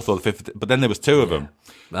 4th or the 5th. But then there was 2 of them.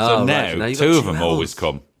 So now 2 of them always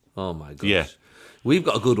come. Oh my gosh. Yeah, we've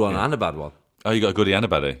got a good one and a bad one. Oh, you got a goodie and a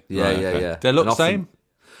baddie. Yeah, right, yeah. They look the same.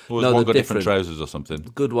 Or No, has one they're got different different. trousers or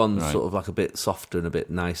something? Good one's Right. sort of like a bit softer and a bit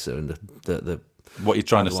nicer, and the What you're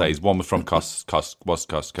trying to Bad say one. is one was from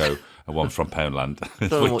Costco and one from Poundland. I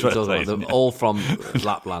don't know what you're talking about. isn't They're it? all from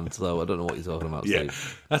Lapland, so I don't know what you're talking about, Yeah.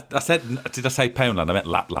 Steve. I said, did I say Poundland? I meant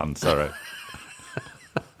Lapland, sorry.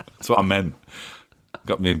 That's what I meant.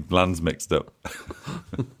 Got me lands mixed up.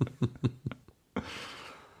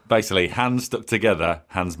 Basically, hands stuck together,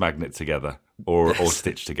 hands magnet together, or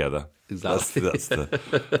stitched together. Exactly. That's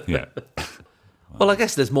the yeah. Well, I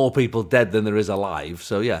guess there's more people dead than there is alive,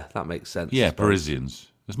 so yeah, that makes sense. I Yeah, suppose. Parisians.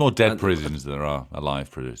 There's more dead Parisians than there are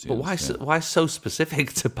alive Parisians. But why? yeah. Why so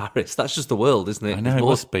specific to Paris? That's just the world, isn't it? I know, There's it more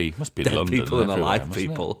must be dead London people and than alive everywhere, mustn't it?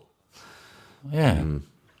 people. Yeah.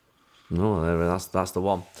 No, that's the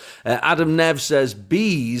one. Adam Nev says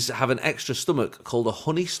bees have an extra stomach called a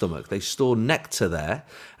honey stomach. They store nectar there,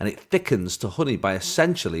 and it thickens to honey by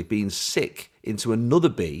essentially being sick into another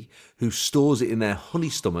bee who stores it in their honey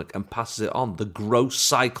stomach and passes it on. The gross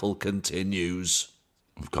cycle continues.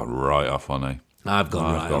 We've gone right off on it. I've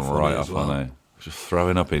gone right off on it as well. on it. Just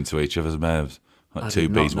throwing up into each other's mouths. Like I two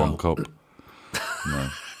did not bees, one know. cup. No.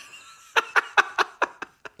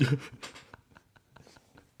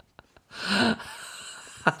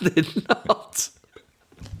 I did not.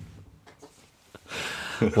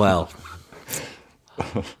 Well.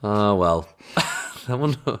 Oh, well. I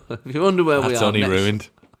wonder, if you wonder where we That's are only next, ruined.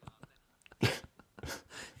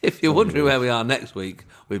 If you're wondering where we are next week,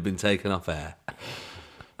 we've been taken off air.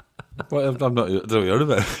 Well, I'm not. I don't know what you're on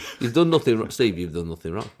about. You've done nothing wrong. Steve, you've done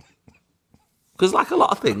nothing wrong. Because like a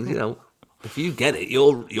lot of things, if you get it,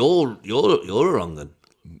 you're a wrong one.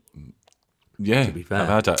 Yeah. To be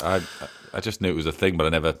fair. I just knew it was a thing,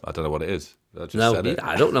 but I don't know what it is. I just No, said it.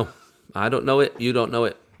 I don't know. I don't know it. You don't know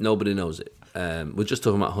it. Nobody knows it. We're just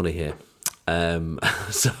talking about honey here.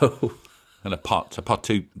 So And a pot,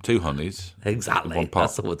 two honeys. exactly, One pot.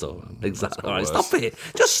 that's what we're talking about. Exactly. got All right, worse. stop it.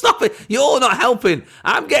 Just stop it. You're not helping.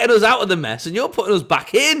 I'm getting us out of the mess, and you're putting us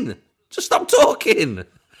back in. Just stop talking.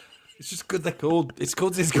 It's just good they're called. It's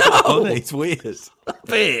called honey. It's weird. Stop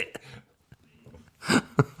it.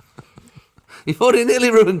 You've already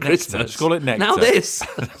nearly ruined Christmas. Just call it nectar. Now this.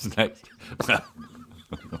 Next.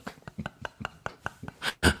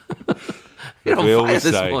 You're on We fire always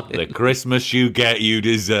this say, morning. the Christmas you get, you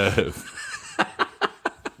deserve.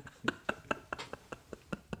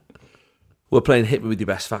 We're playing Hit Me With Your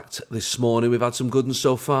Best Fact this morning. We've had some good ones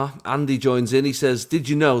so far. Andy joins in. He says, did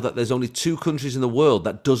you know that there's only 2 countries in the world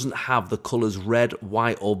that doesn't have the colours red,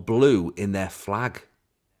 white or blue in their flag?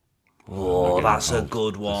 Oh, that's a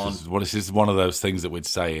good one. This is one of those things that we'd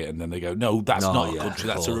say it, and then they go, no, that's Oh, not a yeah, country,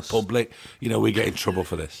 of that's a course. republic. We get in trouble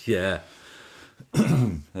for this. Yeah.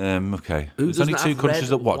 Okay. Who There's only doesn't 2 have countries red,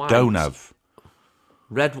 that what? white? Don't have.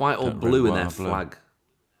 Red, white or Red, blue in white their or blue. flag?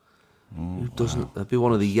 Who doesn't? That'd be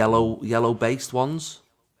one of the yellow-based ones.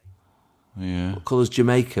 Yeah. What colour's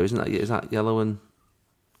Jamaica? Is that yellow and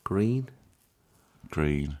green?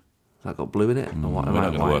 Green. Has that got blue in it? Or what, We're not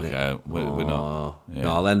going to white work in it out. We're not. Yeah.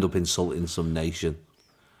 No, I'll end up insulting some nation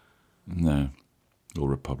No. Or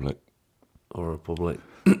republic. or a republic.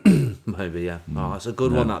 Maybe, yeah. Oh, it's a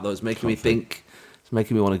good one, that, though. It's making me think. It's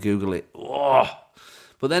making me want to Google it. Oh.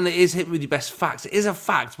 But then it is Hit Me With Your Best Facts. It is a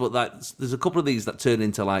fact, but there's a couple of these that turn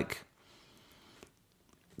into, like,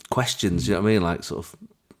 questions, you know what I mean? Like, sort of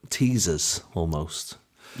teasers, almost.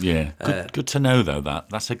 Yeah. Good to know, though,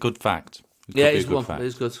 that's a good fact. It could Yeah, be a it's good one. fact. It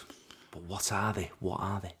is good. But what are they?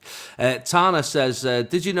 Tana says,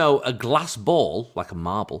 did you know a glass ball, like a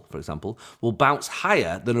marble, for example, will bounce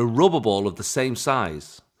higher than a rubber ball of the same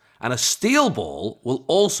size? And a steel ball will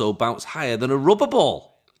also bounce higher than a rubber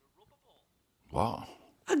ball. What?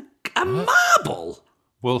 A marble?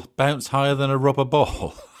 Will bounce higher than a rubber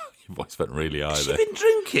ball. Your voice went really high Has she there. been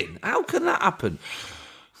drinking? How can that happen?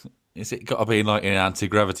 Is it got to be in an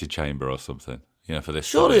anti-gravity chamber or something? For this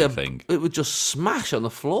sort Surely of thing. it would just smash on the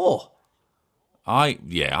floor.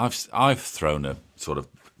 I've thrown a sort of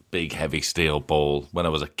big heavy steel ball when I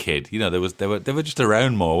was a kid. They were just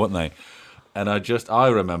around more, weren't they? And I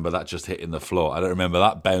remember that just hitting the floor. I don't remember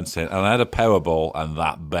that bouncing. And I had a power ball and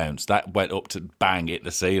that bounced. That went up to bang, hit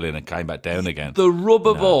the ceiling and came back down again. The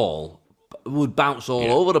rubber ball would bounce all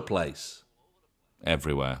Yeah. over the place.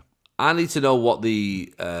 Everywhere. I need to know what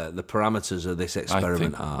the parameters of this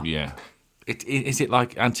experiment are. Yeah. Is it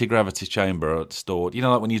like anti-gravity chamber or stored?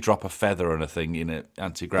 Like when you drop a feather on a thing in an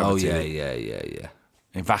anti-gravity? Oh, yeah.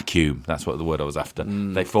 In vacuum, that's what the word I was after.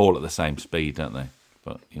 They fall at the same speed, don't they?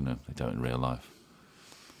 But, they don't in real life.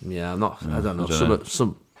 Yeah, I don't know. I don't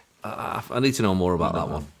know. I need to know more about that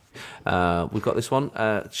one. We've got this one.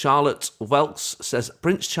 Charlotte Welks says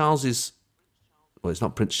Prince Charles is... Well, it's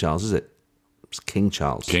not Prince Charles, is it? It's King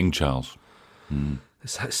Charles. King Charles.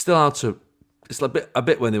 It's still hard to. It's a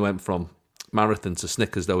bit when they went from marathon to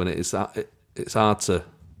Snickers, though, isn't it? It's hard to. It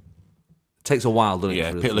takes a while, doesn't it?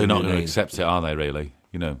 Yeah, people are not going to accept it, are they? Really,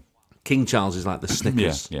 King Charles is like the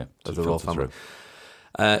Snickers of the royal family.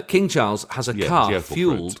 King Charles has a car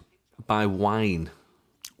fueled by wine.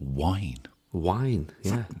 Wine,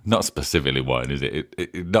 yeah. Not specifically wine, is it?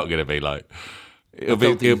 It's not going to be like. It'll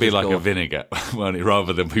be like a vinegar, won't it,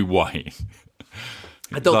 rather than be wine.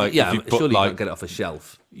 I don't. Like, surely you can't get it off a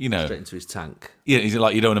shelf. Straight into his tank. Yeah, is it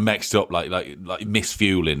like you don't want to mix it up like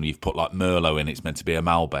misfueling? You've put like Merlot in, it's meant to be a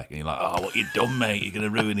Malbec, and you're like, oh, what you done, mate? You're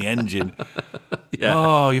going to ruin the engine. Yeah.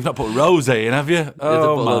 Oh, you've not put rosé in, have you?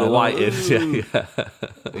 Oh, put a lot of white in.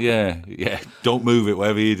 Yeah. Don't move it,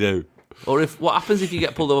 whatever you do. Or what happens if you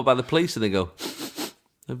get pulled over by the police and they go,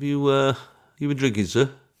 "Have you been drinking,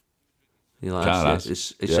 sir?" You're like,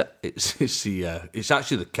 it's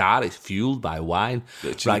actually the car. It's fueled by wine.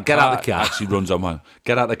 Right, get out the car. Actually runs on wine.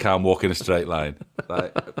 Get out the car and walk in a straight line.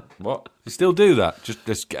 Like, what? You still do that?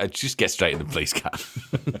 Just get straight in the police car.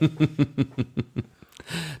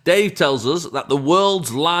 Dave tells us that the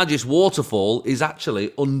world's largest waterfall is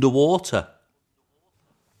actually underwater.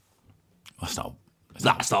 That's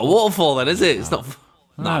not a waterfall, then, is it? It's not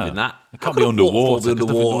having that. It can't be underwater. The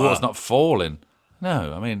water's not falling.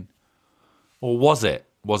 No, I mean, or was it?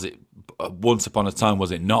 Was it once upon a time? Was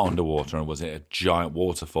it not underwater, and was it a giant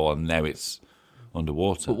waterfall, and now it's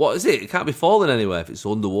underwater? But what is it? It can't be falling anywhere if it's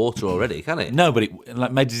underwater already, can it? No, but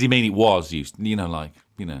does he mean it was used? I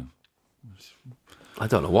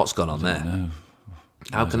don't know what's gone on there.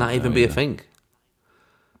 How can that even be a thing?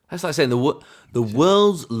 That's like saying the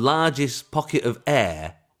world's largest pocket of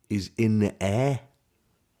air is in the air.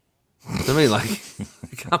 I mean,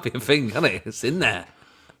 it can't be a thing, can it? It's in there.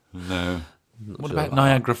 No. What about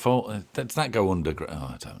Niagara Falls? Does that go underground?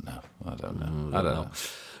 Oh, I don't know.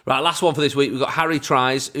 Right, last one for this week. We've got Harry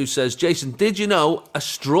Tries, who says, Jason, did you know a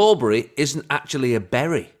strawberry isn't actually a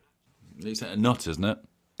berry? It's a nut, isn't it?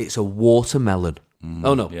 It's a watermelon.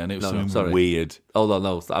 Oh, no. Yeah, and it was weird. Oh,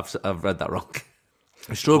 no, I've read that wrong.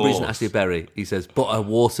 A strawberry isn't actually a berry. He says, but a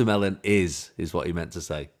watermelon is what he meant to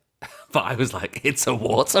say. But I was like, it's a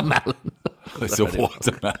watermelon. It's a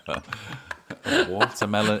watermelon.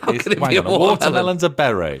 Watermelon is a watermelon's a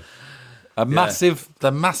berry.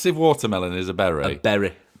 The massive watermelon is a berry. A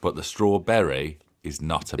berry. But the strawberry is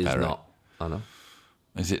not a berry. It's not. I know.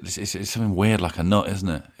 It's something weird like a nut, isn't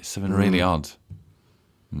it? It's something really odd.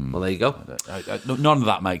 Well, there you go. None of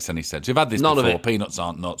that makes any sense. We've had this before. Peanuts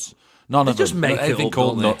aren't nuts. None of just them. Make anything it up,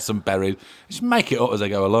 called nuts and berries. Just make it up as they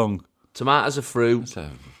go along. Tomatoes are fruit.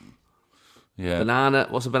 Yeah. Banana.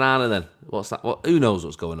 What's a banana then? What's that? Who knows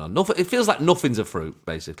what's going on? Nothing. It feels like nothing's a fruit,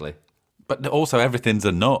 basically. But also, everything's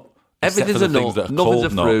a nut. Everything's a nut. Nothing's a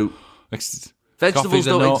fruit. Vegetables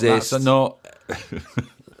don't exist. That's a nut.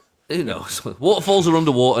 Who knows? Waterfalls are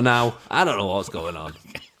underwater now. I don't know what's going on.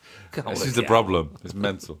 This is the problem. It's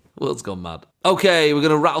mental. World's gone mad. Okay, we're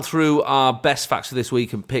going to rattle through our best facts for this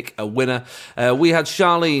week and pick a winner. We had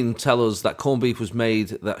Charlene tell us that corned beef was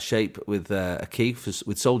made that shape with a key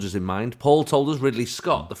with soldiers in mind. Paul told us Ridley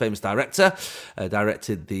Scott, the famous director,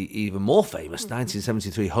 directed the even more famous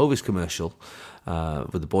 1973 Hovis commercial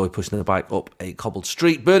with the boy pushing the bike up a cobbled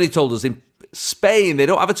street. Bernie told us in Spain, they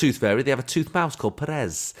don't have a tooth fairy, they have a tooth mouse called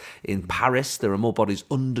Perez. In Paris, there are more bodies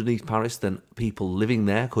underneath Paris than people living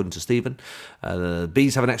there, according to Stephen.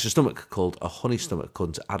 Bees have an extra stomach called a honey stomach,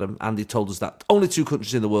 according to Adam. Andy told us that only 2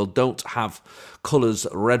 countries in the world don't have colours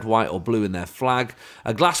red, white or blue in their flag.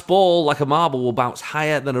 A glass ball, like a marble, will bounce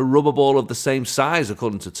higher than a rubber ball of the same size,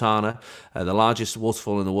 according to Tana. The largest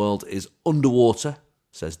waterfall in the world is underwater,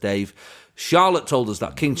 says Dave. Charlotte told us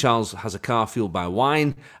that King Charles has a car fueled by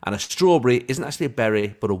wine, and a strawberry isn't actually a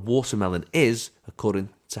berry, but a watermelon is, according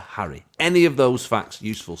to Harry. Any of those facts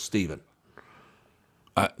useful, Stephen?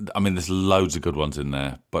 I mean, there's loads of good ones in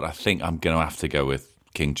there, but I think I'm going to have to go with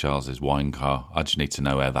King Charles's wine car. I just need to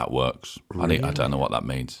know how that works. Really? I don't know what that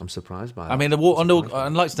means. I'm surprised by that. I mean,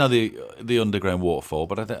 I'd like to know the underground waterfall,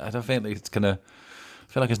 but I don't think it's going to...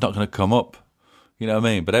 I feel like it's not going to come up. You know what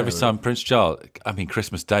I mean? But every time Prince Charles,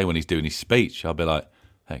 Christmas Day when he's doing his speech, I'll be like,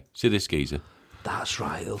 "Hey, see this geezer? That's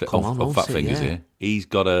right. He'll come on, Fat Fingers here. He's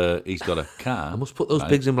got a car. I must put those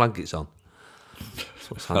pigs and blankets on."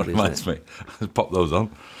 That reminds me. Pop those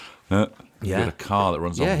on. Yeah. Got a car that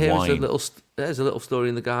runs on wine. There's a little story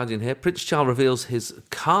in The Guardian here. Prince Charles reveals his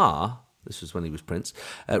car, this was when he was Prince,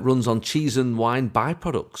 runs on cheese and wine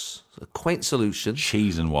byproducts. A quaint solution.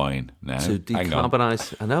 Cheese and wine. No, to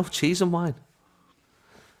decarbonise. I know, cheese and wine.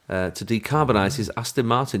 To decarbonise his Aston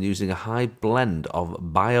Martin using a high blend of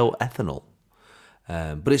bioethanol.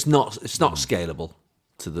 but it's not scalable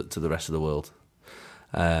to the rest of the world.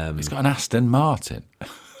 He's got an Aston Martin.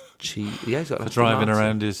 He's got an Aston driving Martin.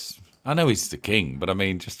 around his. I know he's the king, but I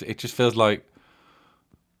mean, it just feels like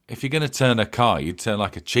if you're going to turn a car, you'd turn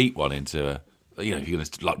like a cheap one into a. You know, if you're going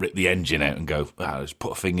to like rip the engine out and go, just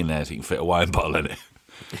put a thing in there so you can fit a wine bottle in it.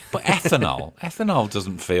 But ethanol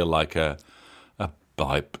doesn't feel like a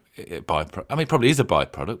byproduct. I mean, it probably is a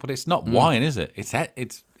byproduct, but it's not wine, is it? It's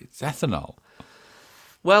ethanol.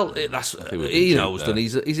 Well, that's he knows that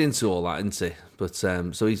he's into all that, isn't he? But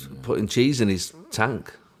so he's putting cheese in his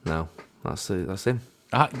tank now. That's him.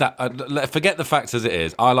 Forget the facts as it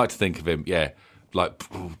is. I like to think of him,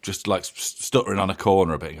 just like stuttering on a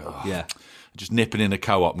corner a bit. Just nipping in a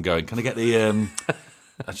co-op and going, can I get the?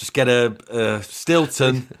 I just get a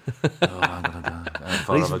Stilton. I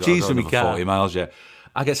need some cheese for me car. 40 miles, yeah.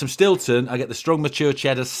 I get some Stilton, I get the strong mature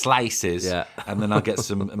cheddar slices, and then I get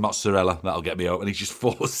some mozzarella. That'll get me out. And he's just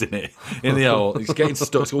forcing it in the hole. He's getting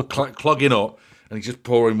stuck, it's all clogging up, and he's just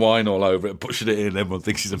pouring wine all over it and pushing it in. Everyone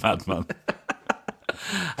thinks he's a madman.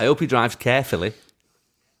 I hope he drives carefully.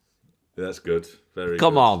 That's good. Very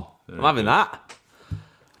Come good. On. I'm having that.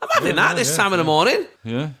 I'm having that this time of the morning.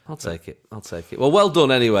 Yeah. I'll take it. Well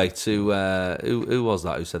done anyway to, who was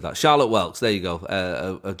that who said that? Charlotte Welks. There you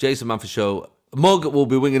go. A Jason Manford Show mug will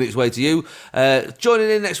be winging its way to you. Joining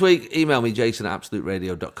in next week, email me,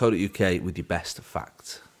 jason@absoluteradio.co.uk with your best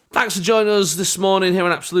fact. Thanks for joining us this morning here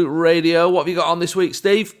on Absolute Radio. What have you got on this week,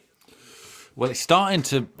 Steve? Well, it's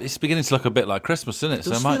beginning to look a bit like Christmas, isn't it?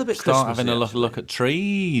 So I might start having a look at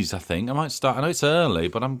trees. I think I might start. I know it's early,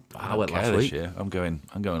 but I went last week. Year. I'm going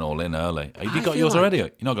all in early. Have you got yours already?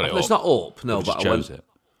 You're not got it up. It's not up, no. But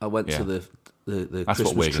I went to the That's Christmas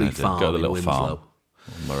what we're tree going to do. farm Go to the little in farm,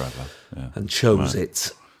 Winslow wherever, and chose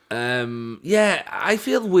it. I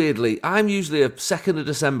feel weirdly. I'm usually a 2nd of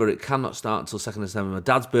December. It cannot start until 2nd of December. My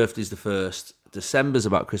dad's birthday's the 1st. December's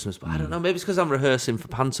about Christmas, but I don't know. Maybe it's because I'm rehearsing for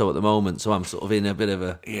Panto at the moment, so I'm sort of in a bit of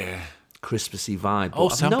a Christmassy vibe.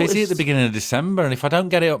 Also, I'm busy at the beginning of December, and if I don't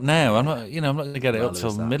get it up now, I'm not going to get it up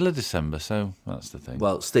till the middle of December. So that's the thing.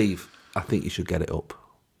 Well, Steve, I think you should get it up.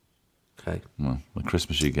 Okay. Well, the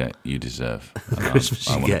Christmas you get, you deserve. Christmas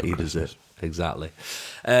you get, you deserve. Exactly.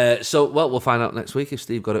 We'll find out next week if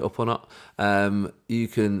Steve got it up or not. You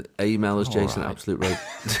can email us, Jason, at Absolute Radio.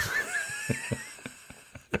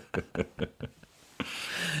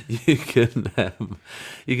 You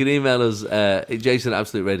can email us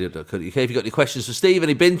jason@absoluteradio.co.uk if you've got any questions for Steve,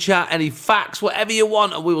 any bin chat, any facts, whatever you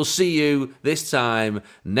want, and we will see you this time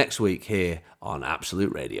next week here on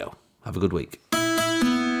Absolute Radio. Have a good week.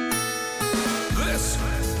 This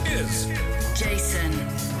is Jason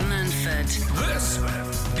Manford. This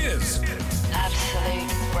is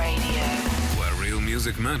Absolute Radio. where real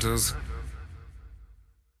music matters.